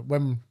to,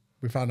 when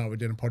we found out we're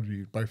doing a pod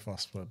review, both of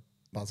us were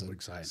buzzing.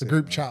 Excited. The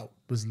group chat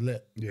was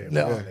lit. Yeah,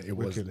 it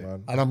was wicked, lit.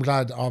 Man. And I'm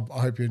glad. I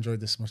hope you enjoyed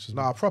this as much as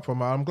Nah, proper,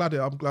 man. I'm glad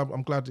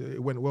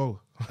it went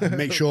well.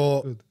 Make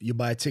sure you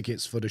buy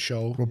tickets for the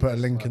show. We'll put a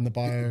link in the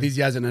bio.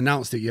 Dizzee hasn't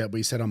announced it yet, but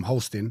he said I'm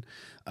hosting.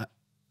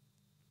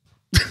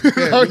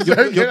 You're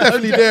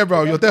definitely there,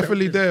 bro. You're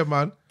definitely there,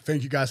 man.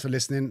 Thank you guys for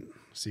listening.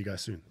 See you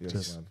guys soon.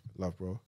 Yes, man. Love, bro.